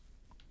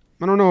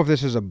 I don't know if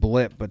this is a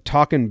blip, but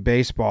Talking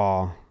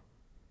Baseball.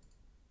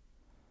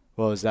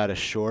 Well, is that a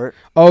short?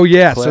 Oh,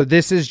 yeah. clip? So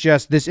this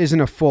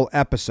isn't a full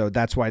episode.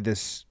 That's why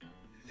this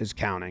is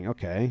counting.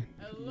 Okay.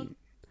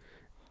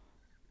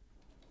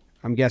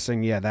 I'm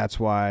guessing, yeah, that's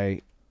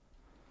why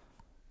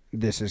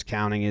this is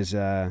counting is,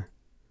 holy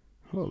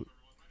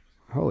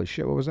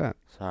shit, what was that?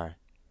 Sorry.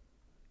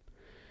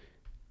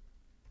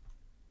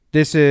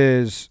 This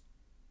is,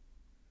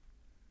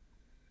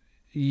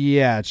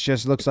 yeah, it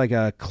just looks like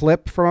a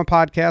clip from a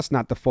podcast,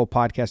 not the full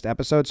podcast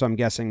episode. So I'm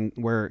guessing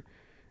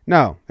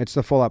no, it's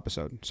the full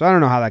episode. So I don't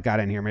know how that got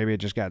in here. Maybe it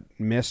just got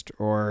missed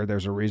or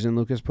there's a reason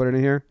Lucas put it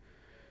in here.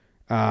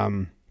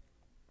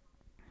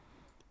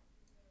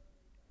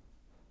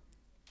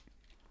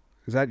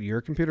 Is that your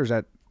computer? Or is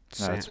that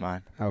No, it's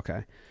mine.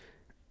 Okay.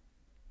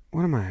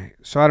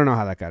 So I don't know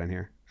how that got in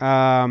here.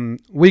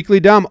 Weekly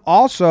Dumb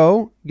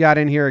also got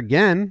in here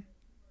again.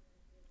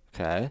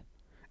 Okay.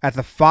 At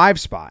the 5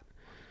 spot.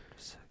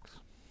 6.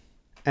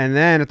 And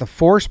then at the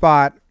 4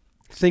 spot,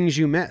 Things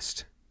You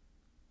Missed.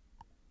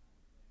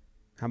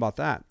 How about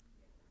that?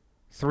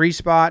 3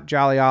 spot,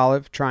 Jolly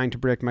Olive, trying to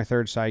predict my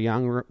 3rd Cy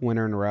Young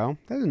winner in a row.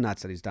 That is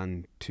nuts that he's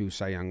done 2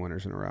 Cy Young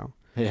winners in a row.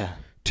 Yeah.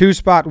 2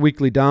 spot,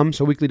 Weekly Dumb.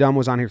 So Weekly Dumb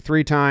was on here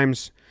 3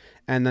 times.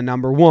 And the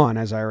number 1,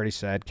 as I already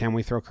said, Can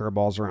We Throw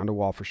Curveballs Around a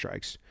Wall for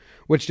Strikes?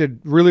 Which did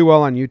really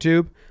well on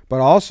YouTube, but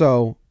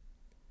also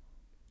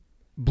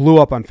blew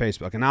up on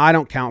Facebook. And I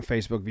don't count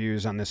Facebook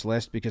views on this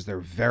list because they're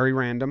very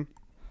random.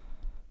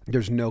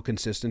 There's no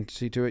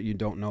consistency to it. You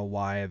don't know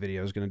why a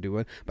video is going to do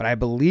it. But I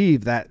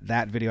believe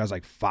that video has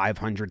like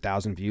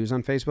 500,000 views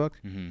on Facebook.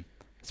 Mm-hmm.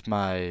 It's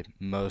my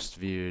most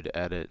viewed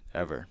edit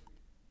ever.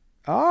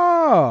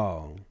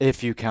 Oh.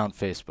 If you count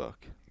Facebook.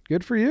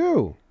 Good for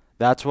you.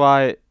 That's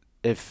why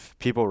if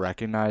people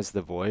recognize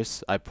the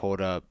voice, I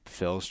pulled up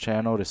Phil's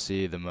channel to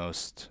see the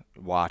most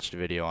watched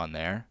video on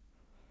there.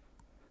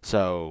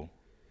 So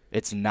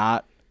it's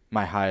not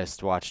my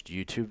highest watched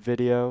YouTube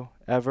video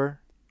ever.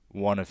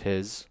 One of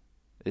his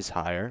is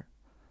higher.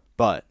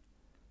 But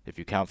if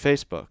you count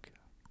Facebook,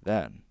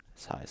 then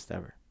it's highest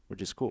ever,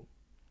 which is cool.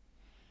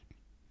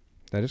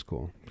 That is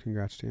cool.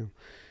 Congrats to you.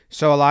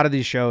 So a lot of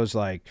these shows,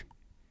 like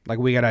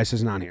We Got Ice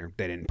isn't on here.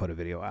 They didn't put a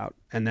video out.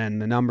 And then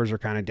the numbers are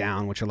kind of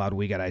down, which allowed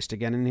We Got Ice to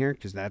get in here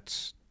because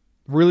that's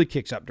really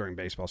kicks up during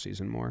baseball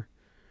season more.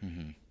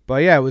 Mm-hmm.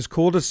 But yeah, it was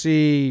cool to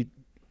see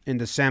in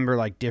December,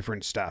 like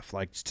different stuff,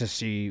 like to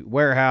see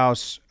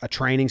Warehouse, a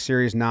training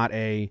series, not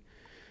a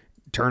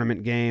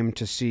tournament game,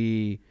 to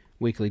see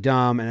Weekly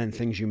Dumb, and then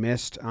things you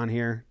missed on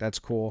here. That's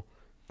cool.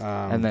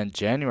 And then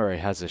January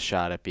has a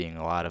shot at being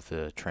a lot of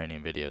the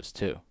training videos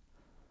too.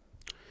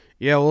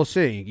 Yeah, we'll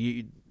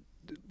see.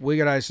 We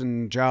Got Ice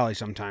and Jolly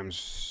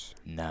sometimes.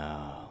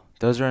 No.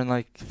 Those are in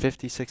like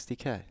 50,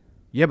 60K.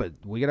 Yeah, but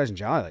We Got Ice and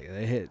Jolly, like,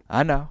 they hit.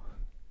 I know.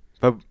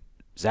 But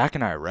Zach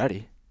and I are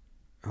ready.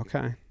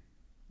 Okay.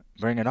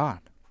 Bring it on.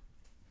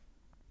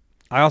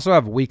 I also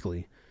have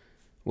weekly,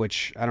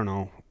 which I don't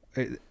know,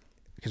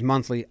 because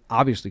monthly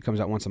obviously comes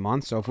out once a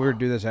month. So if we were to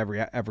do this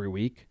every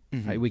week,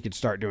 Mm-hmm. we could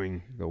start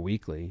doing the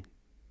weekly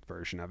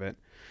version of it.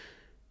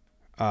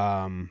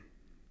 But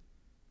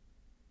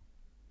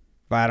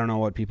I don't know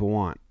what people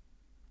want.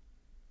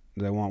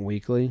 Do they want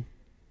weekly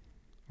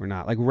or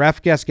not? Like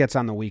Ref Guest gets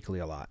on the weekly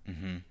a lot.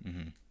 Mm-hmm.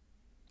 Mm-hmm.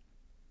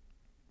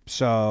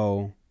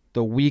 So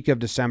the week of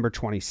December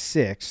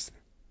 26th,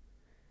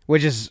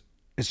 which is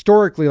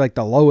historically like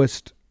the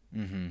lowest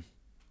Mm-hmm.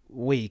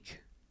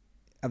 week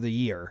of the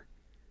year,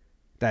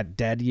 that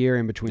dead year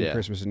in between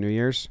Christmas and New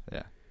Year's.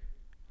 Yeah.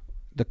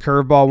 The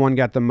Curveball one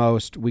got the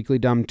most, Weekly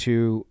Dumb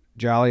 2,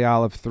 Jolly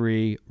Olive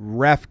 3,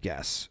 Ref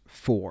Guess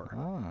 4.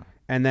 Ah.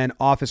 And then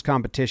Office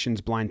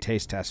Competitions Blind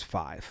Taste Test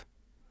 5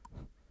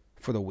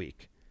 for the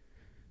week.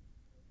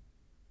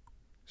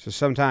 So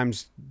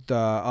sometimes the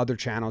other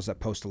channels that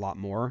post a lot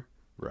more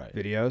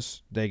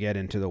videos, they get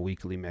into the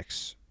weekly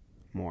mix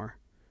more.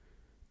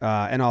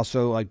 And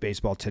also like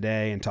Baseball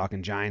Today and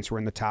Talking Giants were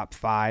in the top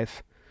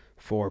 5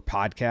 for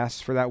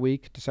podcasts for that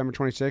week, December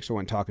 26th. So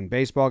when Talking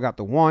Baseball got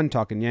the 1,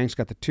 Talking Yanks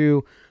got the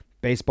 2,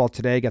 Baseball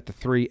Today got the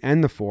 3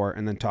 and the 4,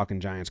 and then Talking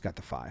Giants got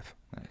the 5.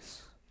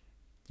 Nice.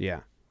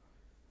 Yeah.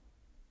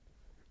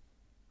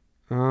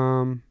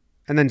 And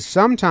then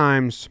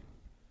sometimes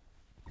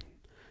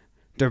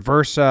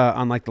Diversa,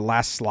 on like the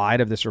last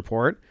slide of this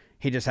report,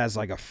 he just has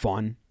like a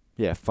fun.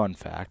 Yeah, fun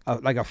fact.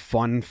 Like a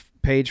fun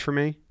page for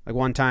me. Like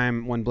one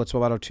time when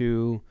Blitzball Battle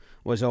 2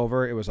 was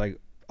over, it was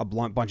like a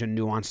bunch of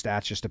nuanced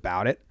stats just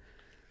about it.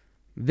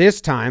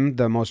 This time,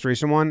 the most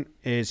recent one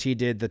is he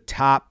did the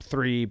top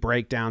 3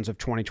 breakdowns of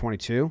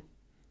 2022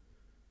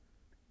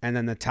 and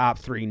then the top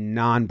 3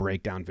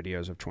 non-breakdown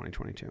videos of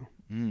 2022.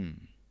 Do you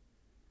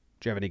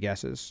have any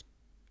guesses?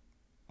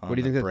 What do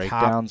you think the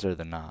breakdowns or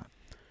the not?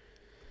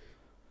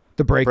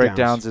 The breakdowns.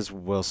 Breakdowns is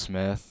Will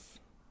Smith.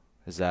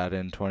 Is that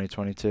in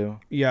 2022?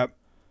 Yep.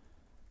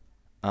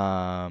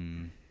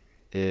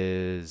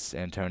 Is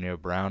Antonio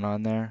Brown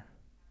on there?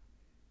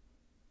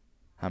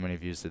 How many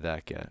views did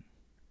that get?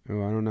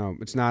 Oh, I don't know.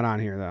 It's not on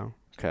here though.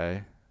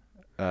 Okay.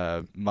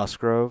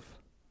 Musgrove.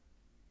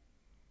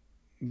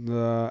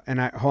 Hold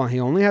on, he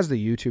only has the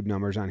YouTube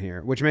numbers on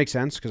here, which makes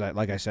sense because,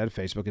 like I said,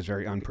 Facebook is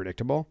very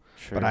unpredictable.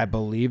 Sure. But I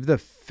believe the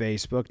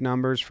Facebook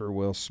numbers for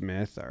Will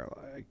Smith are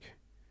like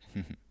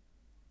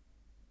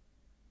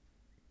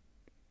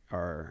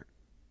are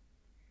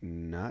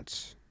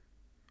nuts.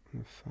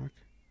 What the fuck?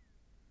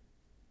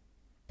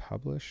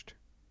 Published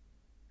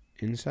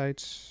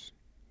insights.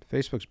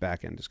 Facebook's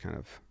back end is kind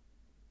of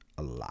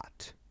a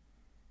lot.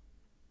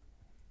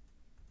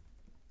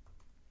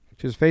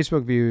 Because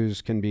Facebook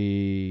views can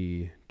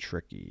be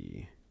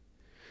tricky.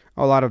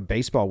 A lot of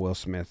baseball Will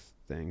Smith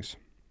things.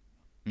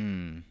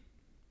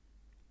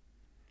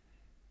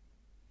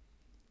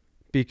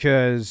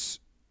 Because,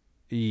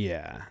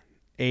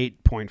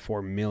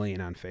 8.4 million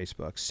on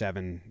Facebook,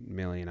 7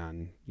 million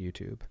on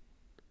YouTube.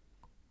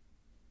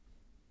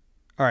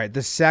 All right,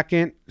 the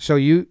second,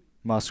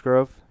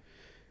 Musgrove?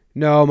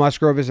 No,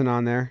 Musgrove isn't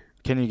on there.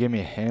 Can you give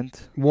me a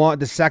hint?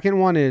 The second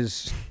one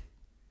is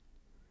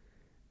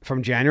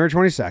from January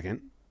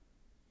 22nd,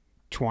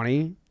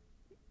 20.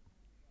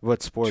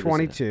 What sport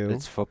 22. Is it?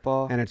 It's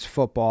football? And it's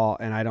football,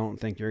 and I don't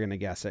think you're going to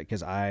guess it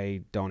because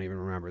I don't even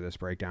remember this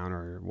breakdown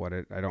or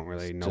I don't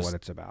really know what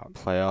it's about.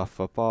 Playoff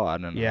football? I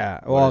don't know. Yeah,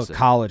 well,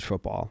 college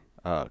football.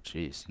 Oh,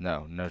 jeez.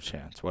 No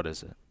chance. What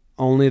is it?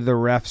 Only the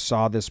refs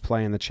saw this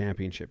play in the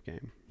championship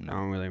game. No. I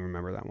don't really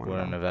remember that one.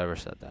 Wouldn't have ever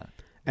said that.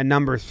 And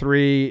number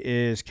 3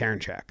 is Karen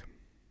Check.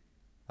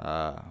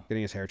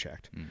 Getting his hair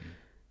checked. Mm-hmm.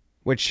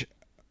 Which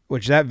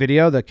that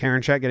video, the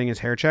Karen Check getting his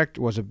hair checked,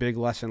 was a big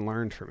lesson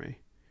learned for me.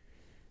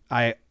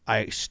 I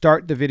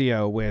start the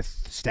video with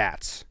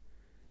stats.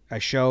 I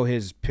show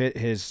his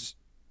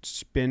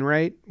spin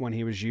rate when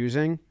he was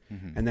using,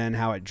 and then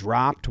how it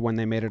dropped when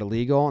they made it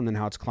illegal, and then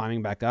how it's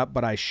climbing back up.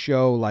 But I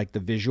show like the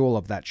visual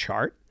of that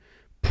chart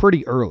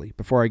pretty early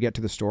before I get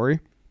to the story.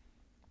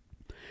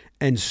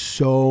 And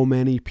so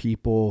many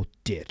people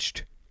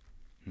ditched.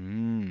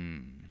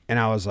 And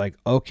I was like,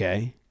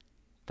 okay,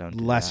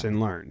 lesson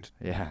learned.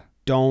 Yeah.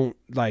 don't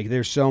like.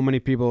 There's so many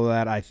people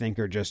that I think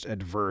are just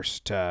adverse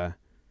to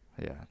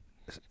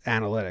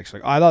analytics.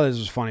 Like, I thought this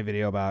was a funny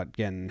video about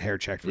getting hair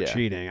checked for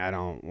cheating. I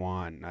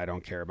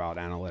don't care about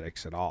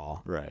analytics at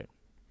all. Right.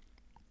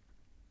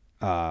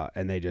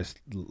 And they just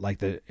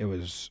like it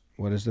was,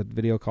 what is the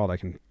video called? I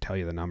can tell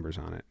you the numbers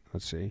on it.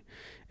 Let's see.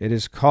 It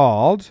is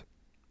called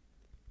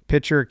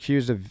Pitcher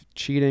Accused of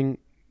Cheating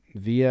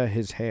Via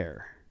His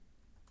Hair.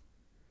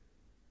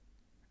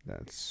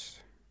 That's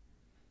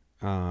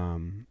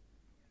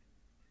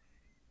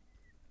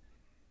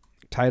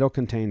title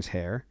contains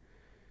hair.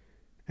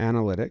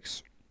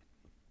 Analytics.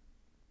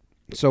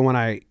 So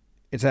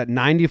it's at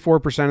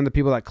 94% of the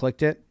people that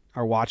clicked it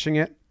are watching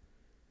it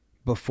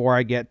before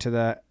I get to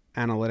the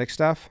analytics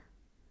stuff.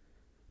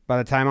 By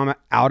the time I'm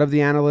out of the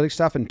analytics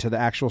stuff and to the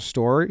actual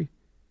story,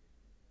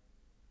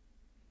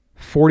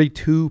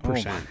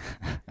 42%.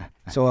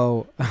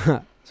 So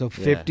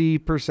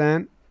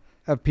 50%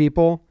 of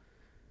people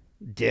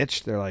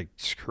ditched. They're like,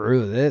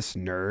 screw this,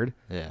 nerd.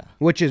 Yeah.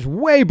 Which is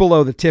way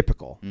below the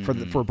typical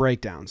for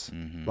breakdowns.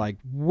 Like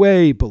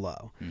way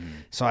below.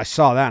 So I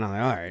saw that and I'm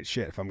like, all right,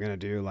 shit, if I'm going to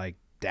do like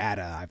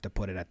data, I have to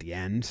put it at the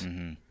end.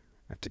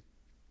 I have to,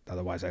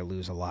 otherwise I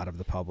lose a lot of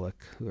the public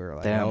who are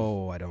like,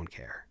 oh, I don't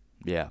care.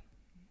 Yeah.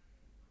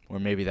 Or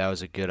maybe that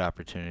was a good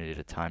opportunity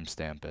to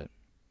timestamp it.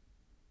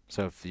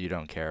 So if you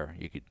don't care,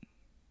 you could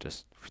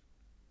just.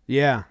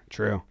 Yeah,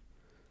 true.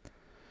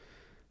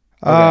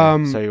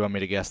 Okay, so you want me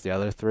to guess the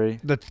other three?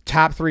 The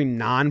top three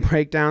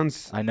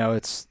non-breakdowns. I know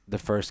it's the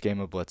first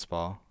game of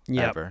Blitzball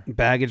ever.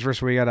 Baggage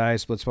versus We Got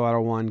Ice, Blitzball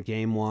Battle 1,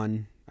 Game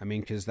 1. I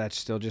mean, because that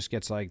still just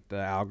gets like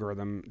the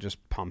algorithm just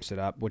pumps it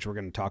up, which we're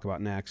going to talk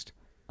about next.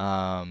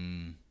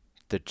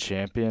 The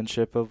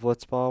championship of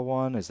Blitzball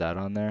 1, is that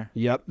on there?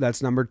 Yep,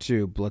 that's number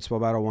 2. Blitzball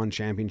Battle 1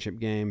 championship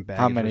game.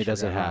 How many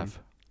does it have?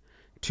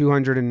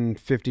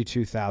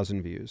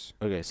 252,000 views.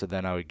 Okay, so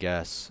then I would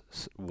guess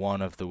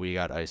one of the We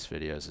Got Ice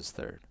videos is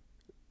third.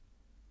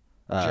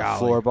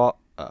 Jolly. Floorball.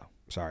 Oh,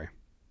 sorry.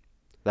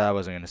 That I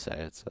wasn't going to say.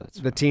 It's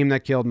the team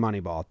that killed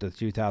Moneyball, the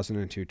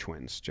 2002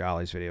 Twins.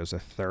 Jolly's video is the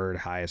third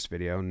highest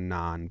video,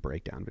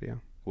 non-breakdown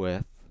video.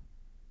 With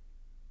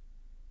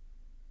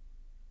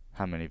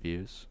how many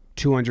views?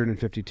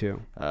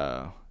 252.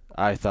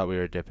 I thought we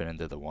were dipping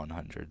into the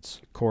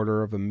 100s.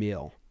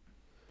 $250,000.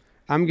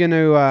 I'm going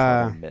to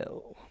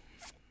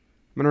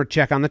I'm going to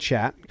check on the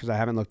chat because I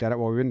haven't looked at it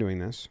while we've been doing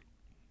this.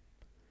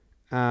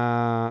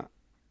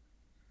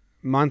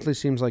 Monthly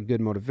seems like good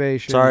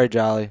motivation. Sorry,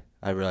 Jolly.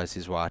 I realized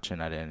he's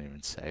watching. I didn't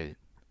even say it.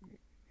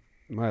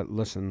 Well,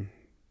 listen,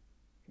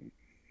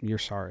 you're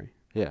sorry.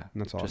 Yeah.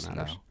 And that's all that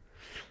matters. Know.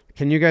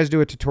 Can you guys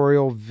do a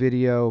tutorial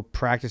video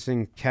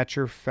practicing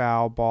catcher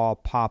foul ball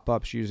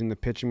pop-ups using the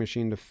pitching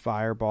machine to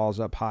fire balls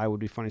up high?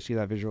 Would be funny to see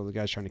that visual of the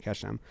guys trying to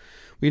catch them.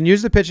 We can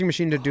use the pitching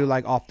machine to do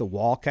like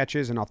off-the-wall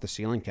catches and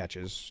off-the-ceiling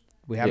catches.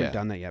 We haven't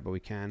done that yet, but we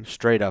can.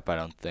 Straight up, I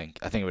don't think.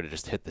 I think it would have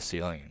just hit the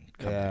ceiling and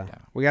come back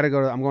down. We got to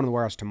go. I'm going to the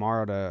warehouse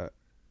tomorrow to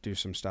do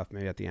some stuff.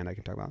 Maybe at the end I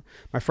can talk about.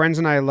 My friends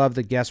and I love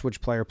the guess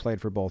which player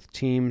played for both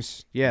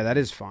teams. Yeah, that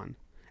is fun.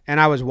 And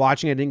I was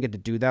watching. I didn't get to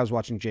do that. I was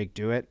watching Jake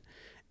do it,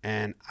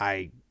 and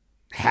I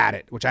had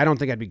it, which I don't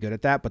think I'd be good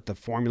at that. But the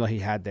formula he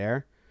had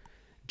there,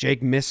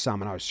 Jake missed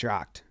some, and I was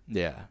shocked.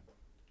 Yeah.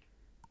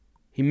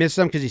 He missed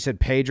some because he said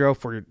Pedro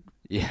for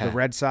the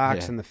Red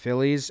Sox and the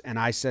Phillies, and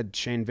I said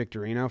Shane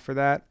Victorino for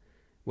that,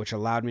 which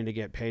allowed me to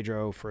get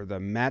Pedro for the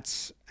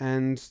Mets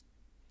and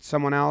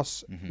someone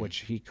else, which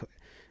he.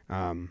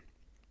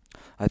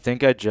 I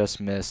think I just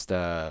missed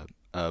a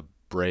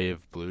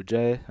Brave Blue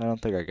Jay. I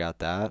don't think I got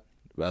that.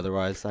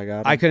 Otherwise, I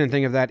got it. I couldn't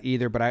think of that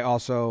either, but I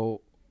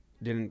also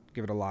didn't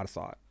give it a lot of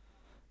thought.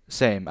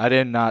 Same. I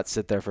did not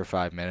sit there for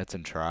 5 minutes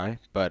and try,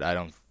 but I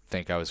don't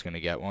think I was going to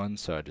get one,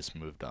 so I just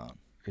moved on.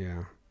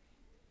 Yeah.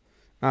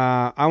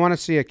 I want to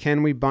see a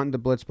can we bunt the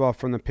blitzball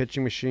from the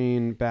pitching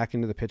machine back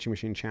into the pitching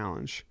machine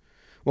challenge.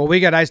 Well,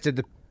 We Got Ice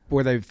did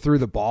where they threw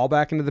the ball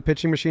back into the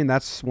pitching machine.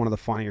 That's one of the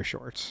funnier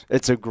shorts.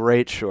 It's a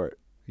great short.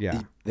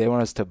 Yeah. They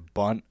want us to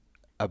bunt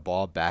a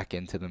ball back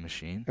into the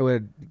machine. It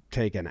would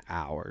take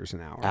hours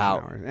and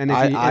hours. And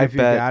if you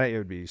got it, it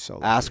would be so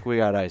long. Ask We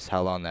Got Ice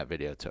how long that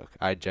video took.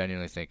 I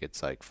genuinely think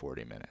it's like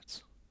 40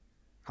 minutes.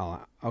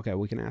 Okay,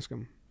 we can ask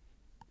him.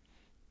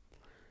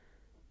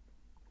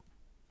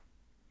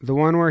 The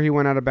one where he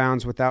went out of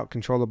bounds without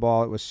control of the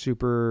ball, it was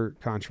super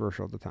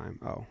controversial at the time.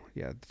 Oh,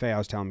 yeah. Faye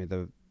was telling me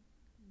the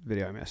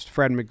video I missed.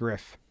 Fred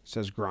McGriff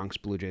says Gronk's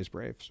Blue Jays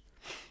Braves.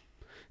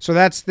 So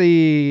that's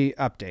the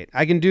update.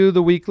 I can do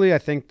the weekly. I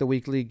think the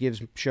weekly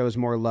shows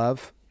more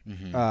love.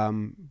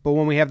 But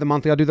when we have the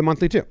monthly, I'll do the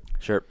monthly too.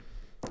 Sure.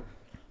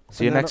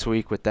 See you next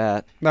week with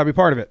that. That'll be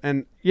part of it.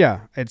 And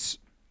yeah, it's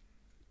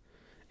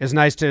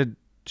nice to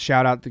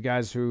shout out the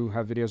guys who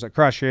have videos that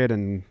crush it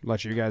and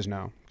let you guys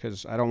know,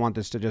 because I don't want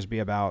this to just be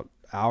about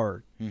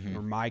our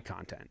or my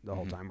content the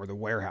whole time or the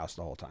warehouse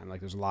the whole time. Like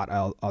there's a lot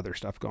of other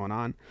stuff going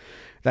on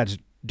that's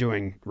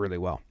doing really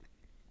well.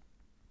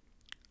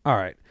 All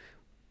right.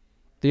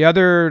 The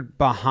other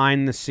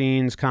behind the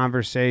scenes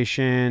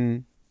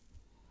conversation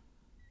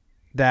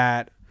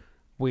that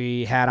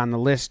we had on the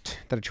list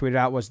that I tweeted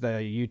out was the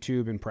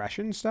YouTube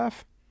impression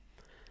stuff.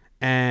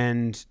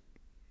 And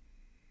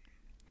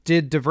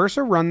did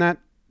Diversa run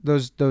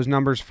those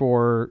numbers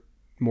for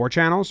more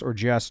channels or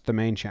just the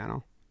main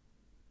channel?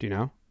 Do you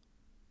know?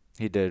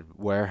 He did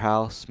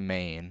Warehouse,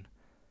 Maine,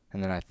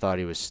 and then I thought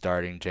he was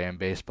starting JM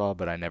Baseball,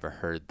 but I never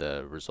heard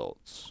the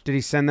results. Did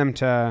he send them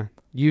to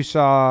you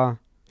saw?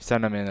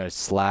 Send them in a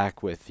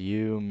Slack with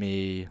you,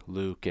 me,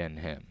 Luke, and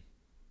him.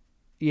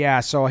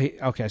 Yeah, so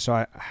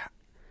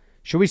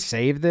should we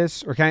save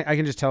this, or I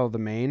can just tell the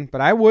main?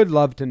 But I would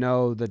love to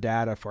know the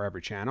data for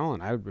every channel,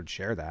 and I would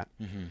share that.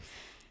 Mm-hmm.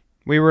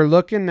 We were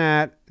looking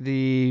at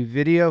the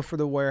video for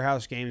the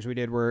Warehouse games we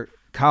did where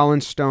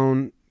Colin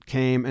Stone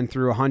came and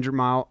threw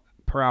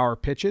 100-mile-per-hour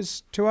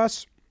pitches to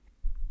us.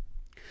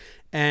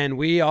 And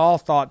we all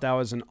thought that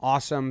was an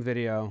awesome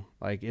video.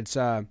 Like, it's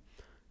a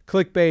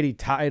clickbaity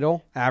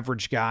title.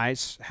 Average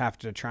guys have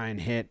to try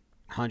and hit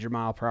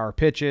 100-mile-per-hour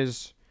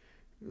pitches.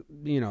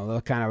 You know,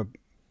 the kind of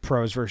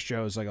pros versus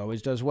Joes like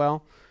always does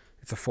well.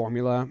 It's a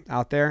formula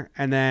out there.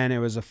 And then it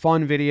was a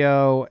fun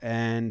video.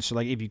 And so,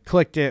 like, if you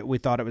clicked it, we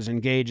thought it was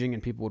engaging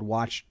and people would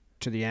watch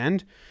to the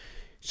end.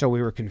 So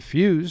we were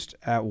confused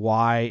at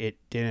why it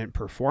didn't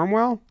perform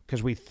well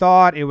because we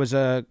thought it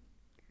had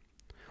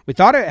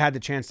the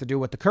chance to do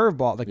what the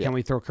curveball, like, can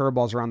we throw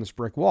curveballs around this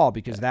brick wall?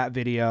 Because that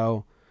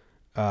video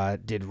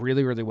did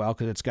really, really well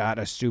because it's got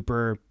a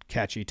super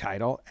catchy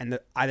title. And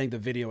I think the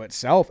video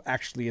itself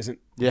actually isn't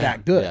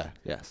that good. Yeah,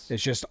 yes.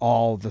 It's just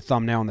all the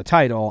thumbnail and the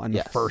title and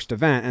the first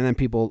event. And then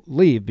people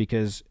leave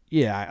because,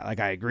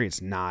 I agree,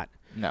 it's not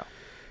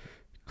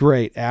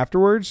great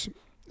afterwards.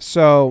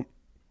 So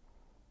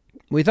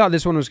we thought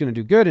this one was going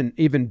to do good and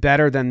even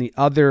better than the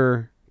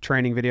other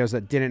training videos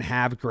that didn't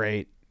have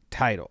great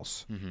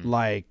titles,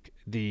 like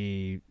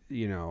the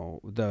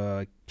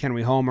can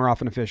we homer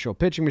off an official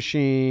pitching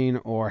machine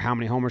or how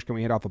many homers can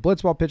we hit off a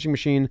blitzball pitching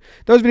machine.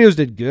 Those videos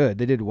did good.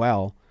 They did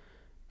well,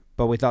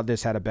 but we thought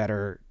this had a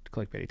better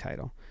clickbaity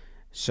title.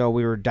 So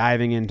we were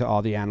diving into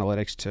all the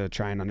analytics to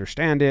try and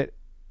understand it.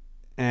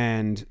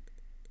 And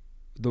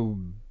the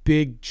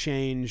big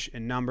change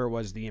in number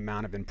was the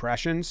amount of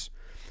impressions.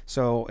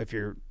 So if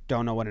you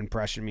don't know what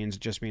impression means,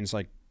 it just means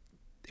like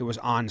it was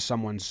on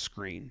someone's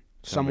screen.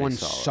 Someone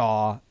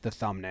saw the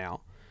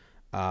thumbnail.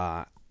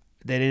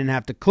 They didn't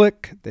have to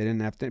click. They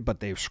didn't have to, but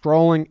they were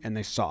scrolling and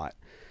they saw it.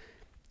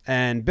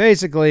 And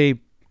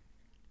basically,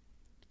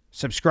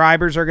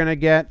 subscribers are going to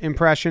get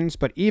impressions,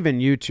 but even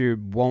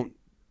YouTube won't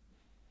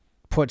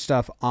put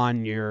stuff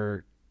on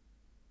your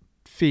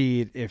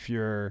feed if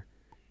you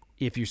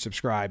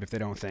subscribe, if they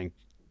don't think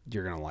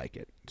you're going to like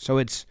it. So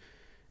it's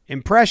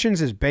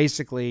impressions is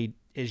basically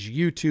is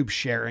YouTube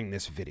sharing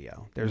this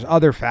video. There's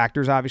other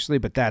factors, obviously,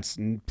 but that's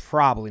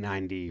probably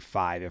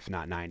 95, if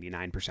not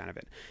 99% of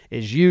it.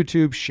 Is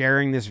YouTube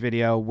sharing this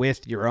video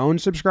with your own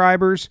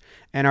subscribers,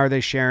 and are they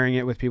sharing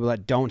it with people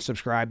that don't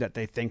subscribe that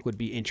they think would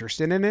be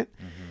interested in it?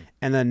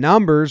 And the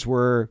numbers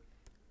were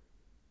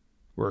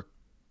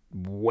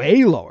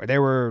way lower. They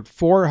were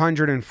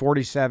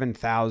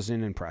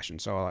 447,000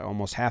 impressions, so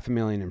almost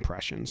 500,000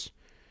 impressions,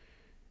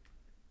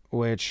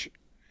 which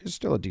is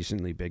still a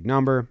decently big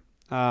number.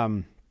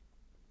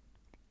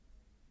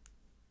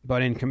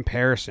 But in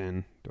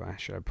comparison,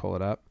 should I pull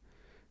it up?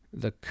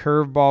 The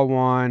curveball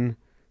one,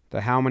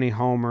 the how many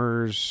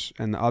homers,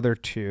 and the other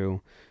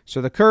two. So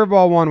the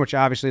curveball one, which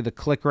obviously the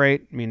click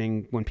rate,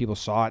 meaning when people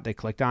saw it, they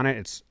clicked on it,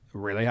 it's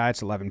really high.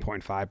 It's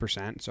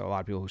 11.5%. So a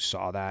lot of people who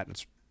saw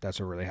that, that's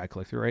a really high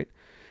click-through rate.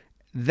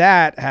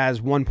 That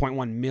has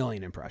 1.1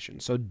 million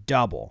impressions, so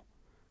double.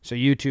 So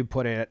YouTube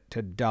put it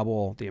to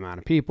double the amount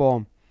of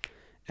people.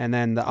 And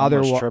then the other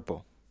one...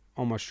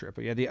 Almost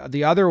triple. Yeah,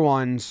 the other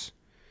ones...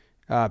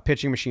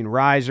 Pitching Machine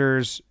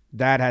Risers,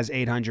 that has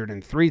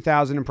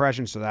 803,000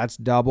 impressions, so that's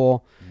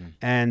double.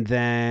 And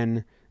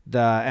then the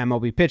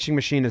MLB Pitching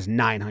Machine is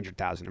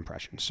 900,000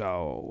 impressions,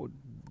 so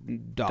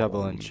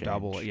double and change.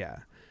 Double, yeah.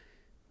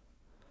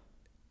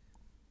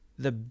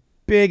 The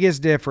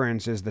biggest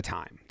difference is the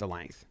time, the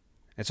length.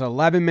 It's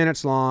 11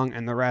 minutes long,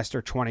 and the rest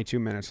are 22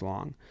 minutes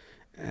long.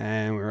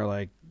 And we were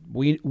like,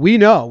 we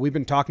know, we've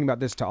been talking about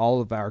this to all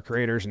of our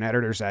creators and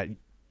editors that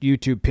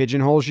YouTube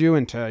pigeonholes you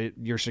into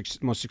your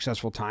most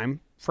successful time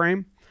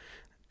frame.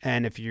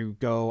 And if you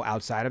go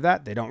outside of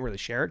that, they don't really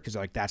share it because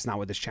like that's not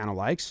what this channel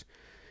likes.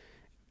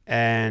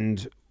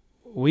 And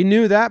we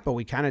knew that, but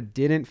we kind of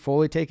didn't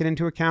fully take it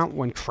into account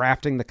when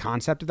crafting the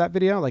concept of that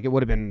video. Like it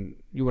would have been,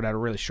 you would have to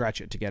really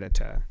stretch it to get it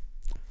to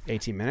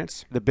 18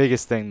 minutes. The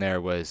biggest thing there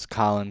was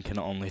Colin can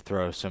only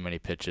throw so many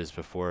pitches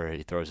before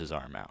he throws his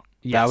arm out.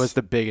 Yes. That was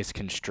the biggest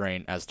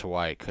constraint as to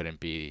why it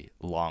couldn't be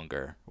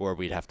longer, or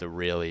we'd have to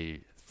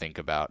really think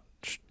about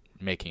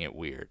making it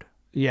weird.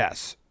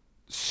 Yes.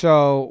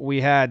 So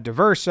we had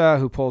Diversa,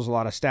 who pulls a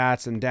lot of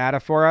stats and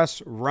data for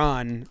us,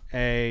 run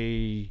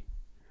a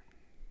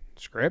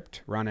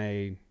script, what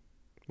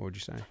would you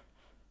say?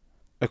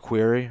 A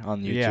query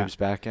on YouTube's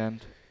back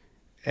end.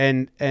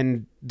 And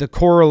the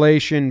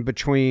correlation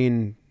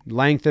between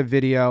length of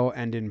video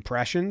and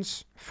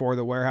impressions for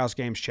the Warehouse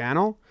Games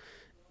channel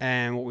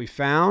And what we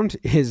found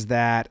is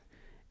that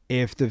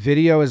if the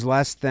video is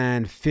less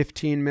than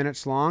 15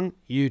 minutes long,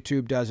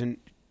 YouTube doesn't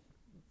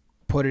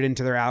put it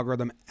into their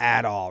algorithm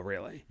at all,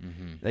 really.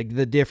 Mm-hmm. Like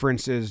the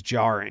difference is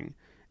jarring.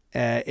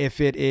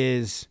 If it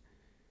is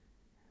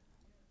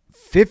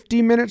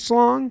 50 minutes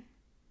long,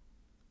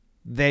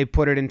 they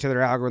put it into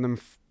their algorithm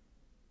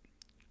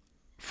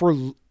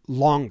for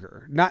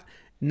longer.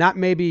 Not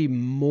maybe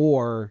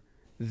more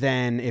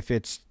than if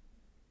it's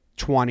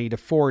 20 to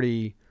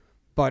 40,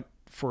 but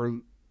for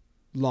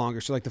longer.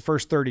 So like the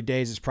first 30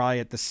 days is probably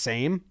at the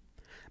same,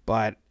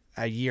 but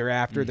a year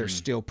after they're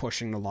still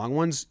pushing the long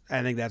ones.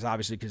 I think that's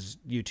obviously because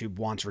YouTube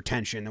wants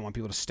retention. They want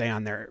people to stay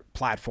on their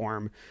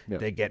platform. Yep.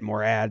 They get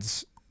more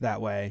ads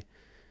that way.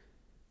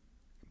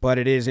 But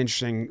it is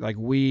interesting. Like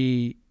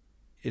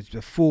it's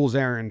a fool's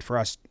errand for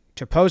us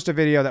to post a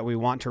video that we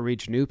want to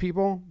reach new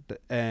people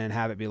and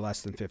have it be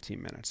less than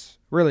 15 minutes,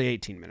 really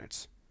 18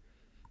 minutes.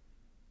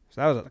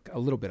 So that was a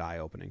little bit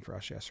eye-opening for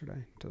us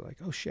yesterday to like,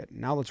 oh shit,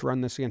 now let's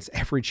run this against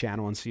every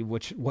channel and see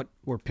what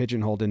we're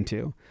pigeonholed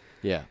into.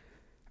 Yeah.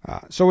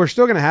 So we're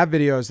still going to have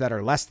videos that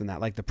are less than that,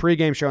 like the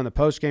pregame show and the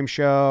postgame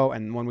show.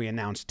 And when we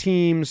announce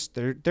teams,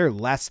 they're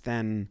less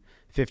than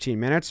 15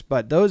 minutes,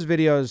 but those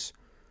videos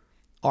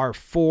are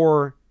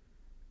for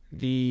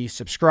the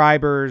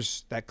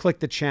subscribers that click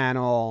the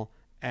channel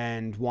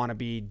and want to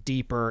be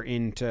deeper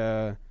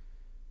into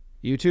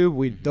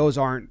YouTube. Those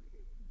aren't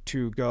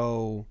to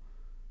go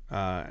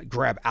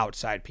grab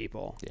outside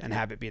people and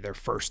have it be their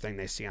first thing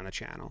they see on the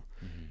channel.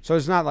 Mm-hmm. So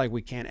it's not like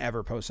we can't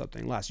ever post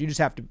something less. You just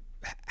have to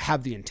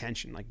have the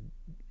intention. Like,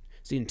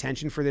 it's the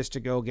intention for this to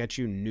go get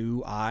you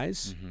new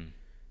eyes. Mm-hmm.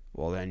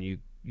 Well, then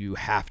you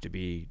have to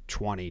be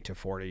 20 to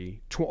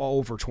 40,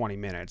 over 20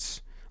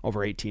 minutes,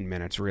 over 18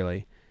 minutes,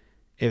 really.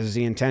 Is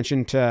the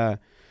intention to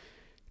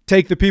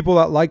take the people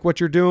that like what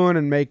you're doing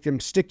and make them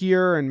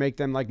stickier and make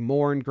them like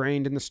more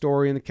ingrained in the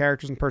story and the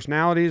characters and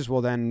personalities?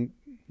 Well, then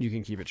you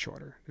can keep it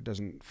shorter. It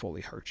doesn't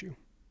fully hurt you.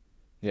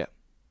 Yeah.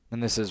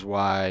 And this is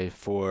why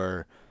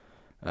for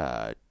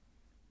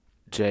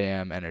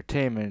JM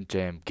Entertainment,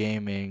 JM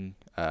Gaming,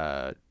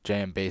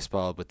 JM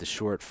Baseball with the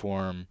short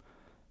form,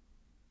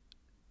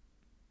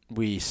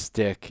 we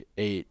stick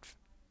 8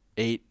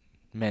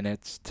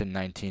 minutes to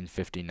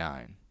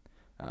 1959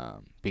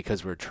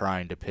 because we're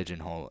trying to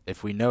pigeonhole.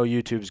 If we know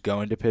YouTube's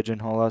going to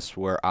pigeonhole us,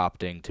 we're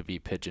opting to be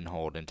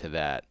pigeonholed into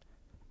that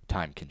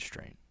time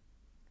constraint.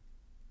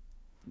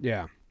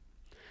 Yeah.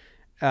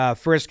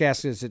 Frisk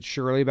asks, is it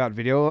purely about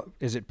video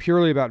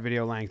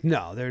length?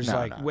 No,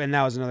 and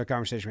that was another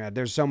conversation we had.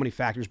 There's so many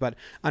factors, but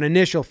an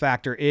initial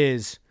factor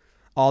is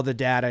all the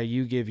data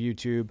you give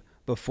YouTube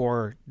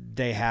before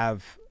they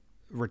have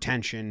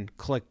retention,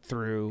 click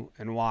through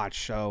and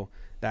watch. So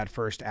that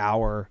first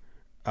hour,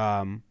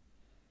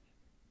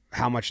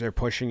 how much they're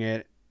pushing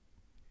it,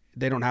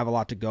 they don't have a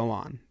lot to go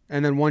on.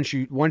 And then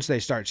once they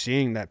start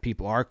seeing that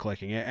people are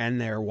clicking it and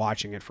they're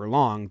watching it for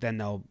long, then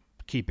they'll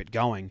keep it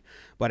going.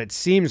 But it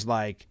seems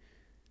like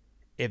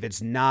if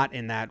it's not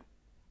in that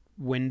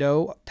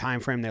window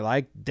time frame they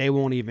like, they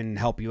won't even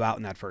help you out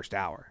in that first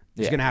hour.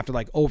 It's going to have to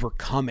like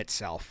overcome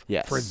itself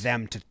for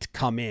them to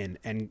come in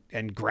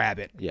and grab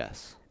it.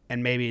 Yes.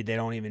 And maybe they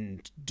don't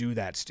even do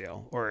that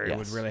still, or it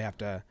would really have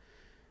to,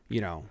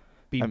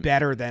 be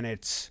better than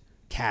its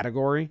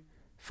category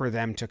for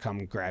them to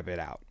come grab it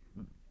out.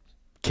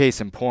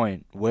 Case in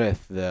point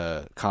with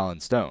the Colin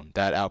Stone,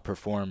 that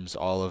outperforms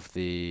all of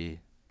the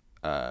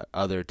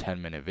other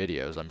 10-minute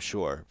videos, I'm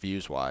sure,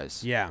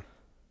 views-wise. Yeah.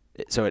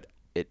 So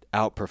it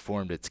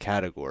outperformed its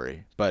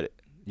category, but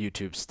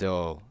YouTube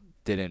still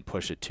didn't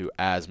push it to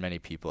as many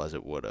people as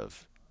it would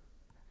have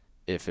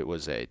if it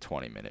was a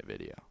 20-minute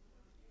video.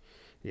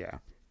 Yeah.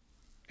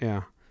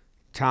 Yeah.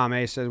 Tom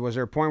A said, was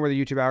there a point where the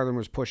YouTube algorithm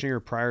was pushing or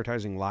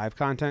prioritizing live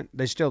content?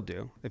 They still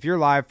do. If you're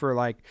live for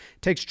it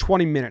takes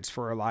 20 minutes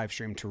for a live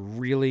stream to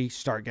really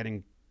start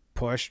getting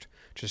pushed,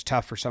 which is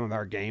tough for some of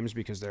our games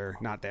because they're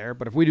not there.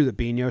 But if we do the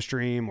Bino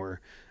stream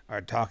or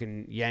are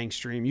talking Yang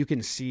stream, you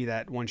can see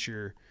that once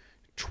you're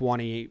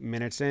 20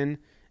 minutes in,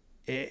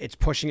 it's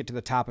pushing it to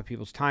the top of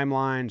people's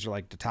timelines or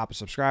like the top of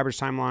subscribers'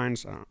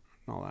 timelines,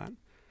 all that.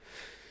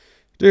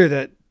 Dude,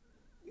 that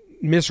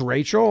Miss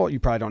Rachel, you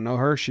probably don't know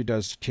her. She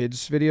does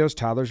kids videos,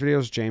 toddlers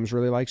videos. James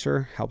really likes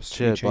her. Helps.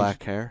 She has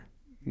black hair?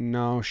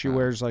 No, she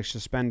wears like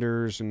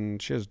suspenders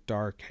and she has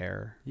dark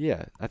hair.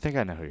 Yeah, I think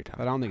I know who you're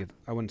talking about. But I don't think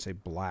I wouldn't say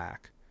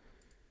black.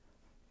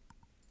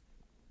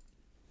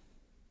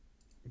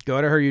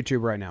 Go to her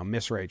YouTube right now,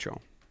 Miss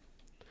Rachel.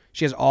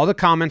 She has all the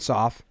comments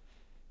off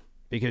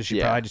because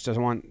she probably just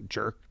doesn't want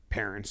jerk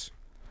parents.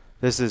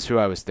 This is who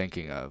I was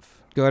thinking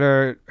of. Go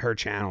to her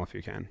channel if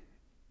you can.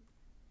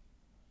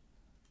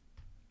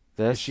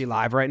 This? Is she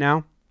live right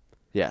now?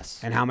 Yes.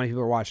 And how many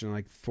people are watching?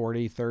 Like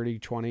 40, 30,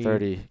 20?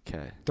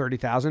 30K.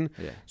 30,000?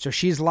 Yeah. So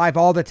she's live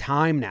all the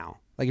time now.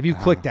 Like if you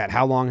click that,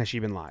 how long has she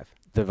been live?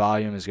 The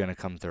volume is going to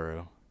come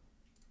through.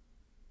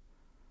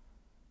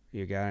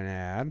 You got an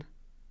ad.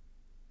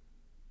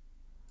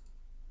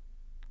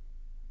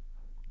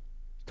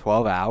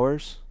 12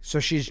 hours? So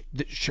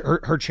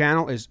her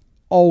channel is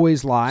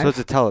always live. So it's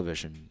a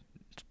television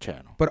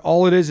channel. But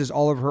all it is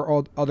all of her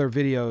other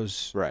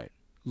videos Right.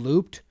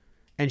 looped.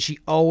 And she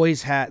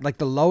always had, like,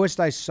 the lowest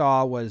I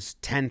saw was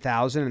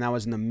 10,000, and that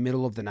was in the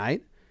middle of the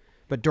night.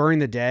 But during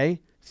the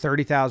day,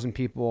 30,000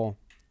 people,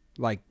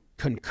 like,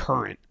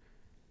 concurrent.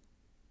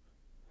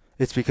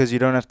 It's because you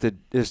don't have to,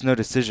 there's no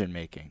decision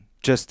making.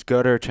 Just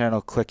go to her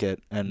channel, click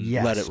it, and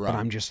let it run. But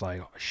I'm just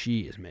like,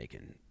 she is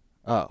making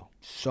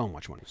so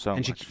much money.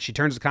 And she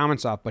turns the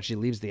comments off, but she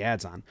leaves the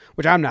ads on,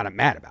 which I'm not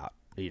mad about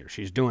either.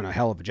 She's doing a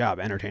hell of a job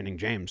entertaining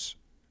James.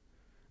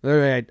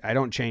 Literally, I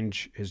don't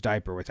change his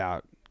diaper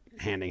without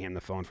handing him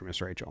the phone from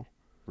Miss Rachel.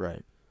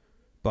 Right.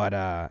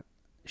 But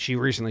she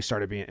recently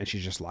started being, and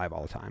she's just live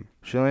all the time.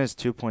 She only has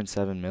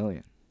 2.7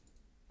 million.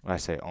 Well, I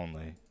say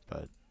only,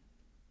 but.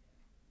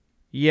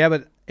 Yeah,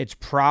 but it's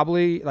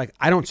probably, like,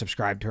 I don't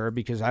subscribe to her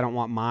because I don't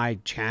want my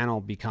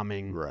channel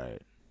becoming. Right.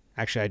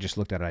 Actually, I just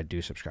looked at it. I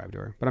do subscribe to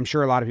her. But I'm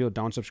sure a lot of people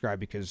don't subscribe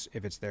because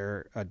if it's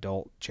their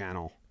adult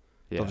channel,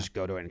 they'll just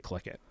go to it and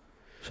click it.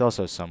 She's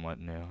also somewhat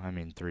new. I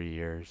mean, 3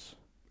 years.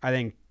 I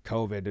think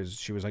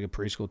she was like a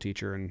preschool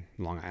teacher in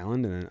Long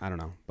Island, and then, I don't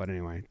know. But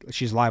anyway,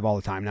 she's live all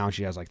the time now, and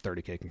she has like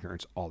 30K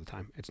concurrents all the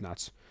time. It's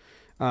nuts.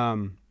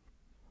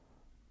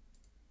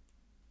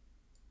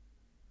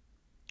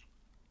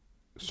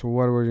 So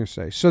what were we going to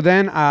say? So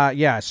then,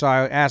 so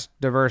I asked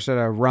Diversa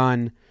to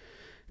run,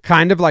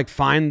 kind of like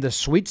find the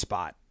sweet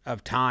spot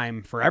of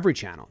time for every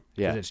channel.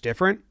 Yeah. Because it's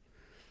different.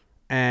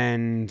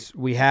 And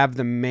we have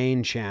the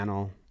main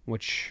channel,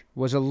 which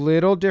was a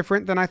little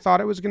different than I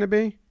thought it was going to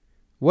be.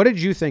 What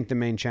did you think the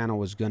main channel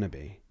was going to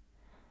be?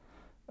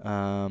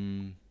 I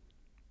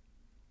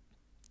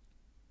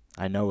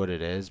know what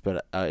it is,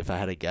 but if I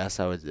had to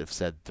guess, I would have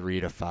said 3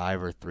 to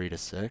 5 or 3 to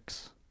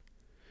 6.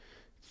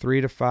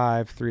 3 to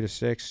 5, 3 to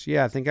 6.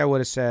 Yeah, I think I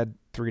would have said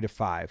 3 to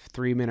 5.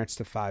 3 minutes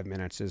to 5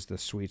 minutes is the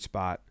sweet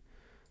spot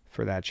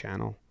for that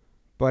channel.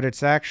 But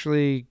it's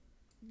actually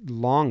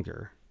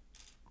longer.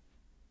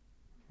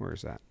 Where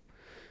is that?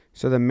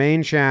 So the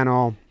main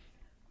channel,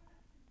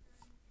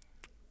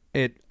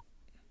 it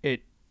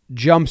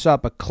jumps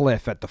up a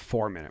cliff at the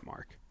 4-minute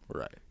mark.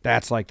 Right.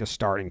 That's like the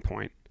starting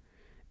point.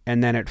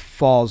 And then it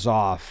falls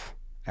off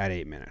at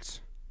 8 minutes.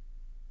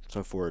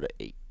 So 4 to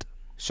 8.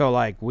 So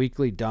like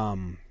Weekly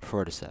Dumb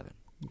 4 to 7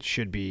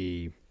 should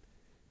be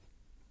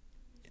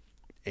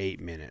 8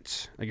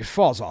 minutes. Like it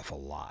falls off a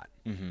lot.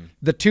 Mm-hmm.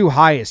 The two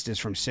highest is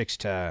from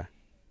 6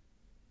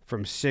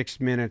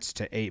 minutes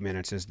to 8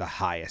 minutes is the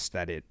highest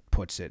that it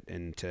puts it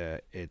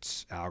into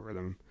its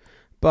algorithm.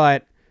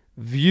 But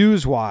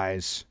views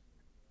wise,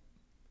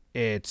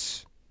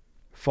 it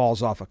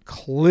falls off a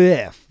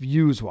cliff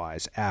views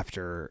wise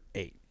after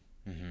 8.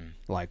 Mm-hmm.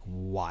 Like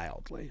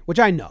wildly, which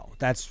I know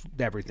that's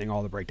everything.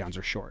 All the breakdowns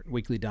are short.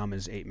 Weekly Dumb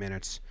is 8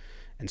 minutes,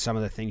 and some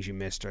of the things you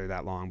missed are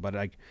that long. But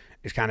like,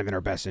 it's kind of in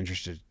our best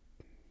interest to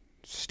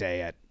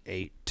stay at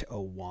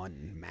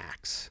 8:01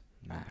 max.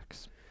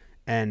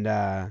 And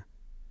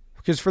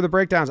because for the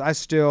breakdowns,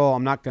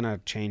 I'm not gonna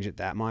change it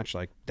that much.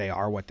 Like they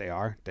are what they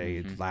are.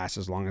 They last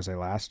as long as they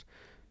last.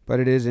 But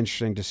it is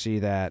interesting to see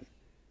that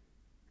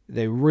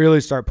they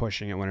really start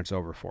pushing it when it's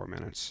over 4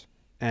 minutes,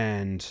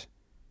 and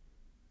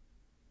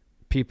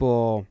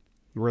people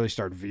really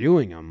start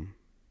viewing them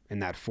in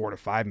that 4 to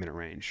 5 minute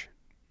range.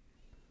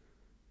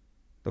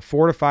 The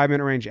 4 to 5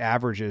 minute range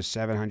averages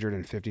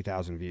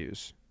 750,000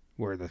 views,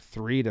 where the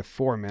 3 to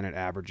 4 minute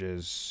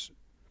averages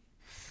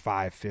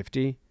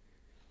 550,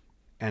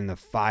 and the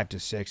 5 to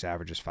 6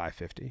 averages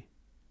 550.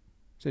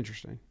 It's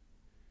interesting.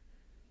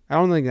 I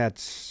don't think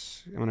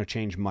that's going to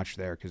change much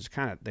there because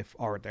they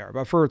are what they are.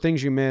 But for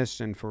things you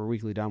missed and for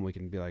Weekly Dumb, we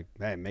can be like,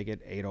 hey, make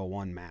it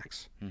 8:01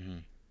 max. Mm-hmm.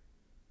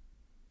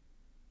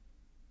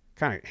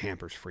 Kind of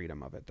hampers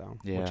freedom of it though,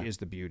 yeah. Which is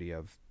the beauty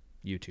of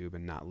YouTube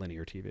and not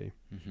linear TV.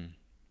 Mm-hmm.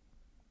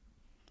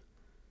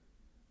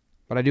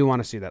 But I do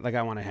want to see that. Like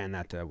I want to hand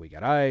that to We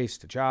Got Ice,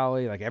 to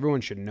Jolly. Like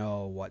everyone should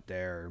know what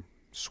their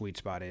sweet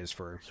spot is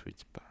for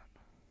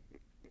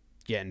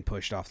getting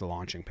pushed off the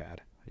launching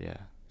pad. Yeah.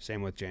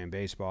 Same with JM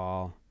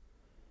Baseball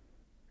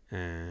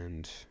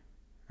and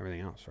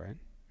everything else, right?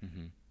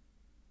 Mm-hmm.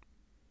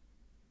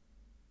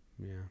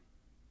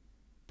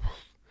 Yeah.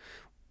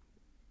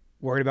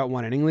 Worried about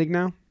one inning league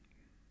now?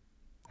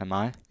 Am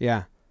I?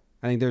 Yeah.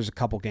 I think there's a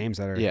couple games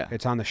that are,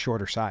 it's on the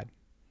shorter side.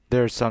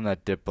 There's some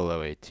that dip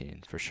below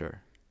 18 for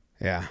sure.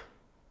 Yeah.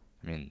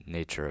 I mean,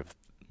 nature of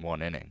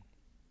one inning.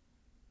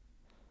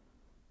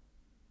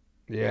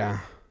 Yeah.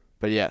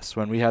 But yes,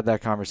 when we had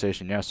that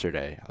conversation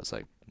yesterday, I was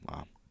like,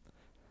 wow,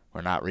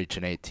 we're not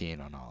reaching 18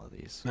 on all of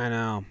these. I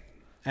know.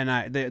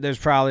 And there's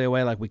probably a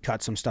way like we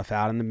cut some stuff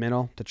out in the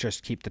middle to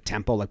just keep the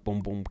tempo like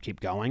boom, boom,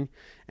 keep going.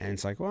 And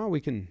it's like, well,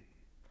 we can.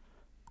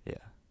 Yeah.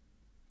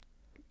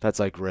 That's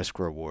like risk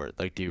reward.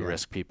 Like, do you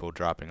risk people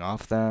dropping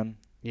off then?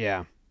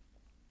 Yeah.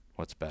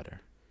 What's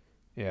better?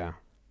 Yeah.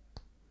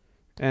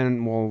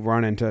 And we'll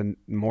run into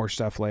more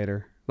stuff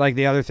later. Like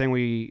the other thing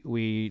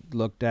we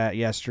looked at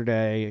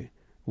yesterday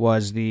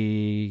was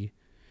we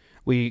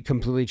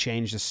completely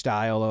changed the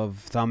style of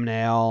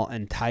thumbnail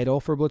and title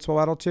for Blitzball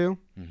Battle 2,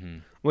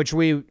 which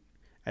we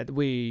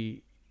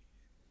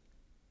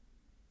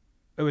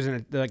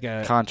like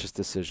a conscious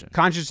decision.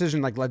 Conscious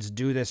decision, like let's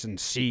do this and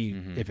see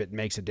if it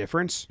makes a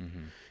difference,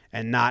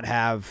 and not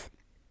have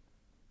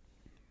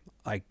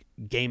like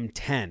game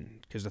 10.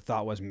 Because the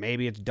thought was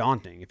maybe it's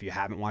daunting if you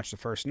haven't watched the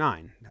first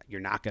 9. You're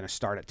not going to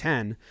start at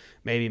 10.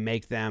 Maybe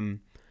make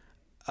them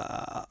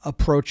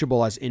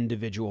approachable as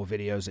individual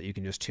videos that you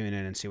can just tune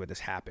in and see what this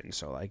happens.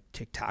 So like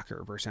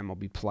TikToker versus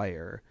MLB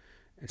player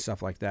and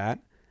stuff like that.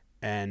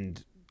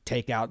 And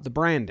take out the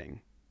branding.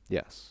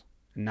 Yes.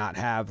 Not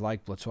have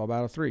like Blitzball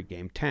Battle 3,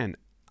 Game 10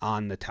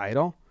 on the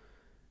title.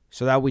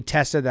 So that we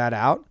tested that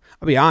out.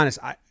 I'll be honest,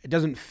 it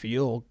doesn't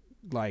feel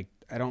like,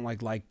 I don't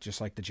like just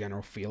like the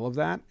general feel of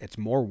that. It's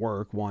more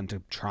work, one,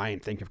 to try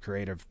and think of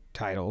creative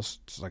titles.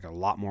 It's like a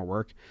lot more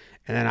work.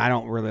 And then I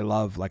don't really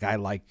love, like I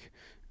love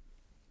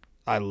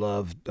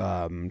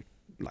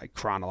like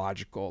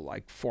chronological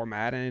like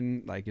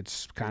formatting. Like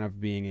it's kind of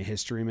being a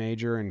history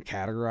major and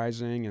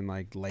categorizing and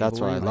like labeling.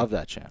 That's why I love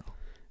that channel.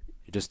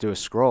 You just do a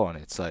scroll and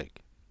it's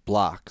like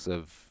blocks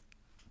of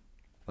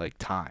like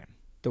time.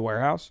 The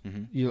warehouse,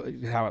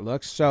 how it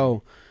looks.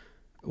 So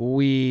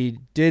we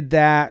did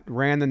that,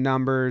 ran the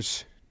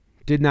numbers,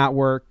 did not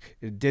work.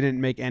 It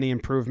didn't make any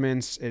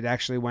improvements. It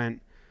actually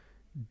went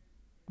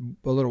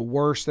a little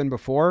worse than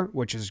before,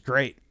 which is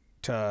great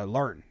to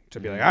learn, to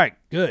be like, all right,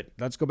 good.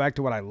 Let's go back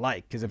to what I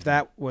like. Because if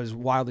that was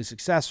wildly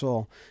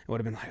successful, it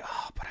would have been like,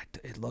 oh,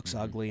 but it looks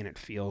ugly and it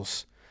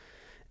feels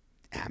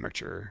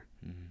amateur.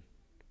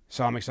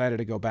 So I'm excited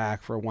to go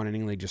back for a 1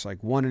 inning league, just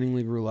like 1 inning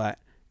league roulette,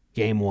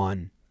 game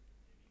 1,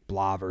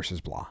 blah versus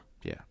blah.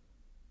 Yeah.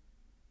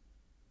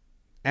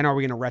 And are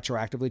we going to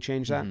retroactively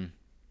change that?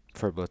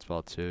 For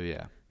Blitzball 2,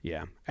 yeah.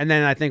 Yeah. And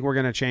then I think we're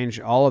going to change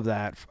all of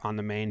that on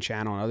the main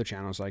channel and other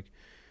channels. Like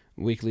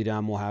Weekly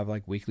Dumb, we'll have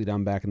like Weekly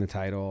Dumb back in the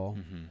title.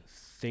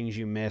 Things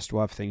you missed,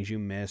 we'll have things you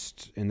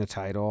missed in the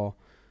title.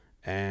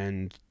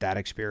 And that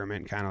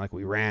experiment, kind of like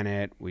we ran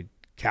it. We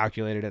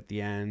calculated at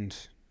the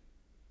end,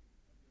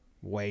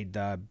 weighed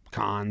the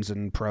cons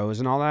and pros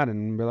and all that.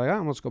 And be like,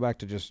 oh, let's go back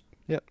to just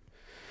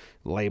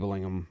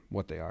labeling them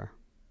what they are.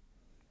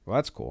 Well,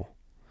 that's cool.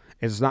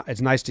 It's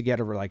nice to get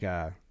over like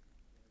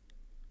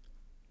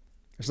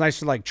it's nice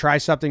to like try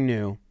something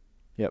new.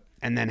 Yep.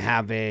 And then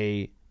have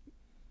we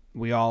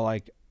all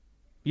like,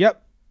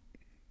 yep,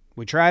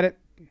 we tried it.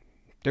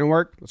 Didn't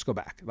work. Let's go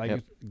back.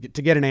 Like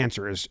to get an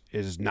answer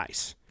is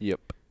nice.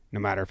 Yep. No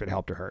matter if it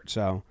helped or hurt.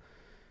 So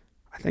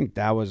I think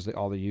that was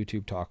all the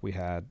YouTube talk we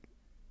had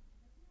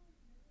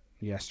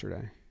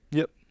yesterday.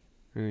 Yep.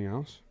 Anything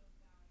else?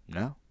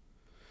 No.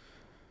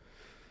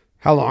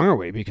 How long are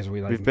we? Because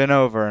we've been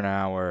over an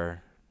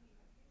hour.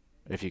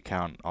 If you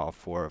count all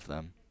 4 of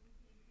them.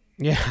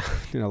 Yeah,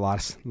 a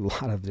lot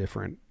of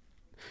different.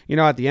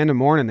 At the end of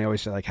morning, they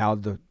always say, like,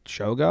 how'd the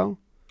show go?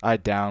 I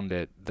downed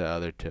it, the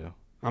other 2.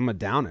 I'm going to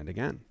down it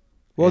again.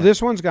 Well,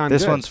 this one's gone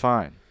This good. one's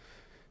fine.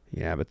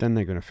 Yeah, but then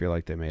they're going to feel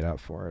like they made up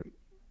for it.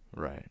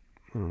 Right.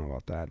 I don't know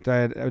about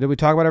that. Did we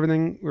talk about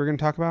everything we were going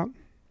to talk about?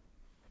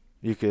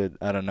 You could,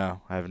 I don't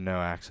know. I have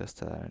no access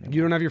to that anymore.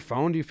 You don't have your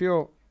phone? Do you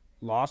feel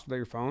lost without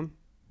your phone?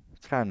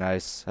 It's kind of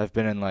nice. I've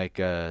been in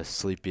like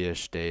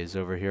sleepy-ish days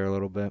over here a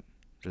little bit,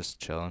 just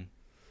chilling.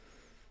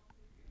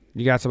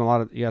 You got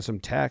some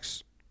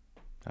texts.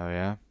 Oh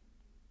yeah.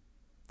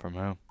 From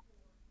who?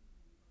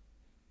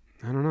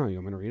 I don't know. You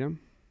want me to read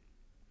them?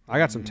 I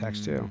got some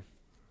texts too.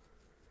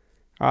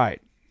 All right.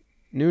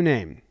 New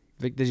name.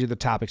 These are the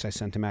topics I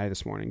sent to Maddie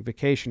this morning.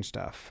 Vacation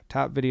stuff.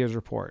 Top videos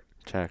report.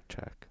 Check.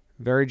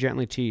 Very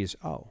gently tease.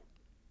 Oh.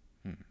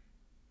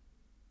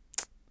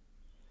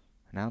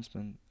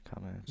 Announcement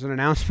coming. There's an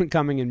announcement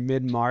coming in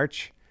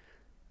mid-March.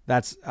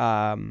 That's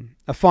a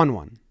fun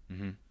one.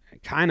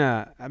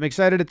 I'm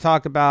excited to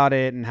talk about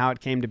it and how it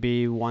came to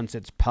be once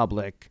it's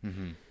public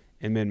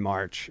in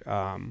mid-March.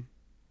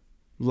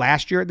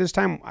 Last year at this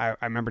time, I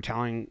remember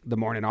telling the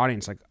morning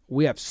audience, like,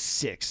 we have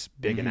 6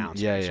 big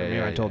announcements.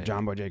 I told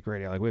John Boy Jake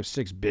Radio, like, we have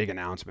 6 big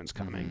announcements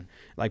coming,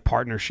 like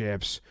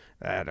partnerships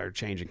that are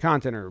changing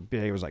content or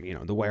big. It was like,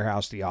 The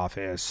Warehouse, The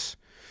Office,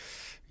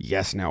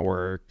 Yes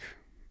Network,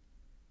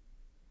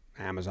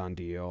 Amazon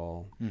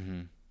deal.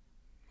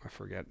 I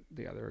forget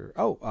the other.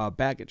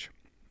 Baggage.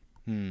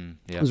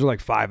 Those are like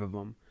 5 of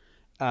them.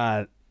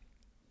 The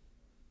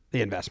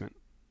investment.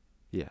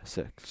 Yeah,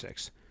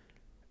 6.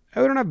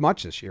 We don't have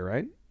much this year,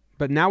 right?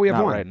 But now we have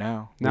Not one. right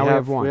now. Now we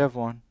have one. We have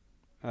one.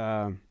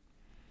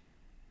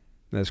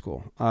 That's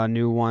cool.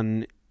 New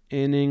 1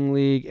 inning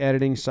league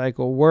editing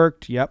cycle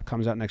worked. Yep,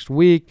 comes out next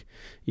week.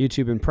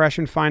 YouTube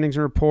impression findings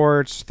and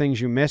reports. Things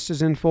you missed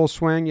is in full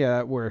swing.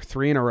 Yeah, we're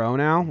 3 in a row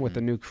now with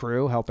the new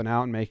crew helping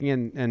out and making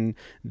it. And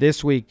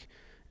this week,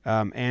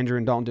 Andrew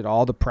and Dalton did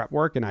all the prep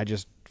work, and I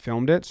just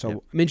filmed it.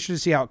 So I'm interested to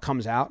see how it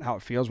comes out, how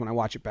it feels when I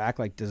watch it back.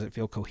 Like, does it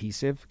feel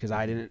cohesive? Because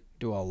I didn't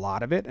do a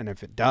lot of it, and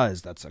if it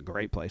does, that's a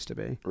great place to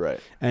be. Right.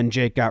 And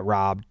Jake got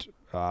robbed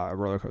a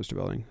roller coaster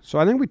building. So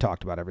I think we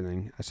talked about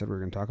everything I said we were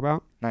going to talk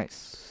about.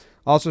 Nice.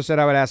 Also said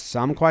I would ask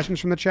some questions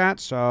from the chat,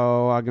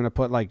 so I'm going to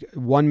put like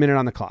 1 minute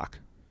on the clock.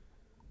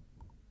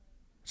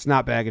 It's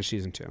not Baggage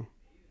Season 2.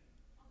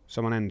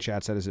 Someone in the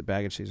chat said, is it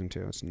Baggage Season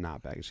 2? It's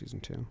not Baggage Season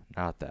 2.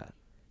 Not that.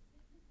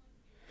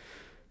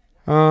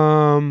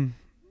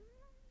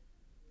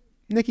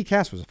 Nikki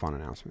Cass was a fun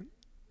announcement.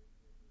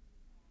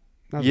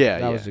 That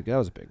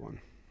was a big one.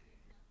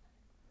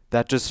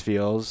 That just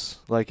feels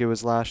like it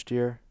was last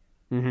year.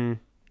 Mm-hmm.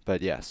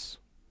 But yes,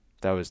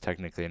 that was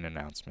technically an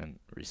announcement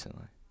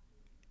recently.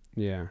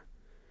 Yeah.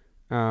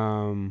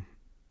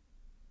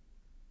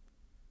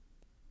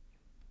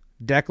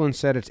 Declan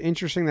said, it's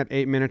interesting that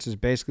 8 minutes is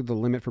basically the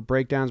limit for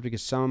breakdowns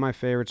because some of my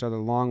favorites are the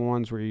long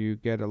ones where you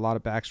get a lot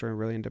of backstory and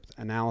really in-depth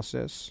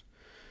analysis.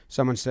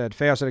 Someone said,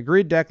 Feo said,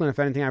 agreed, Declan. If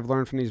anything, I've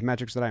learned from these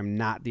metrics that I'm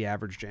not the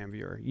average jam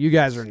viewer. You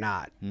guys are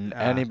not.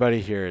 Anybody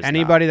here is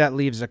Anybody that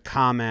leaves a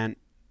comment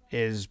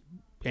is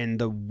in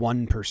the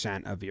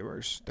 1% of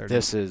viewers.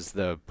 This is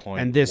the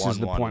point. And this is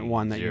the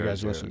 0.1 that you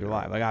guys listen to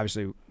live. Like,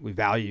 obviously, we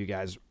value you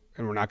guys,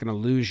 and we're not going to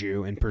lose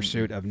you in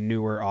pursuit of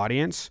newer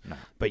audience. No.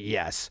 But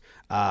yes,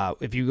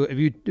 if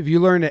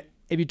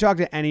you talk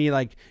to any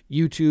like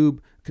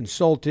YouTube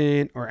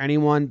consultant or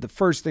anyone, the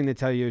first thing they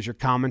tell you is your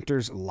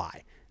commenters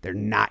lie. They're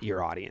not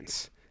your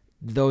audience.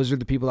 Those are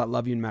the people that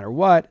love you no matter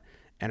what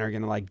and are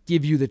going to like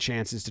give you the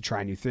chances to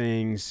try new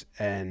things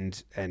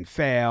and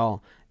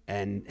fail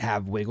and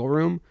have wiggle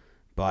room.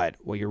 But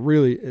what you're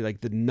really like,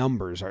 the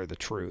numbers are the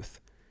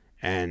truth.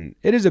 And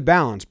it is a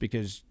balance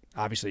because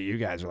obviously you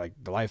guys are like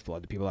the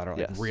lifeblood, the people that are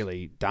like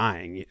really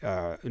dying,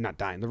 not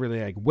dying, they're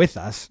really like with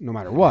us no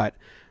matter what.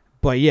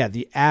 But yeah,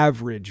 the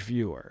average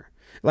viewer,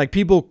 like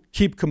people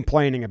keep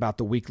complaining about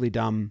the Weekly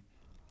Dumb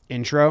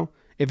intro.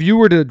 If you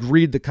were to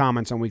read the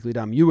comments on Weekly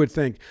Dumb, you would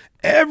think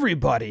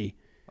everybody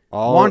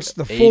wants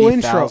the full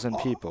intro.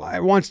 People.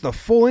 Wants the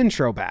full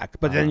intro back.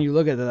 But then you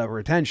look at the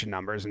retention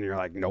numbers and you're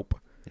like, nope.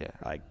 Yeah.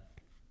 Like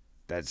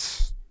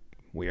it's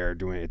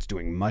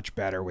doing much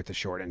better with the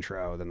short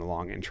intro than the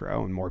long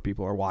intro, and more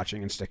people are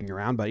watching and sticking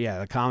around. But yeah,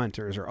 the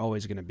commenters are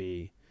always going to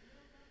be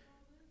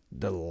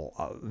the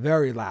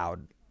very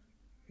loud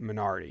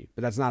minority.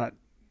 But that's not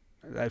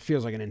that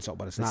feels like an insult,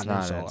 but it's not an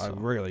insult. I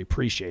really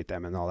appreciate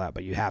them and all that,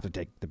 but you have to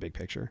take the big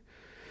picture.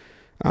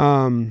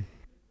 Okay,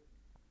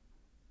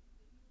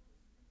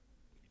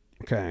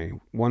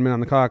 1 minute on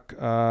the clock.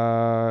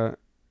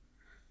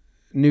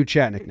 New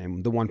chat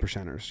nickname, the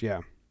 1%ers.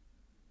 Yeah.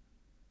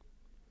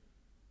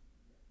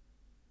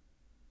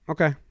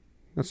 Okay,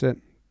 that's it.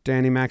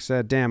 Danny Mac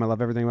said, damn, I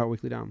love everything about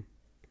Weekly Dumb.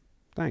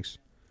 Thanks.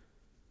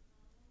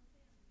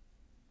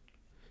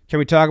 Can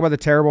we talk about the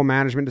terrible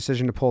management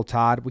decision to pull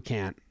Todd? We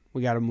can't.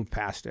 We got to move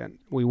past it.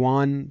 We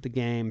won the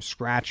game.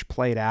 Scratch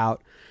played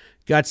out.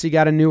 Gutsy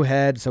got a new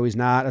head, so he's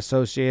not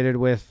associated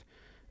with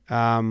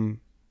Player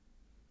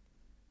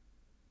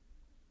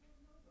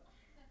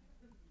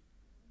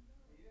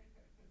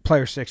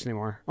 6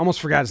 anymore. Almost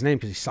forgot his name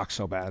because he sucks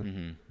so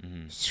bad.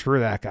 Screw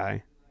that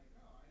guy.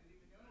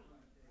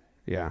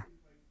 Yeah.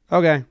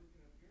 Okay.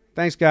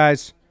 Thanks,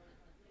 guys.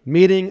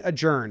 Meeting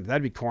adjourned.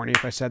 That'd be corny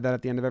if I said that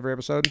at the end of every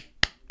episode.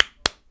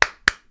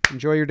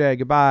 Enjoy your day.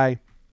 Goodbye.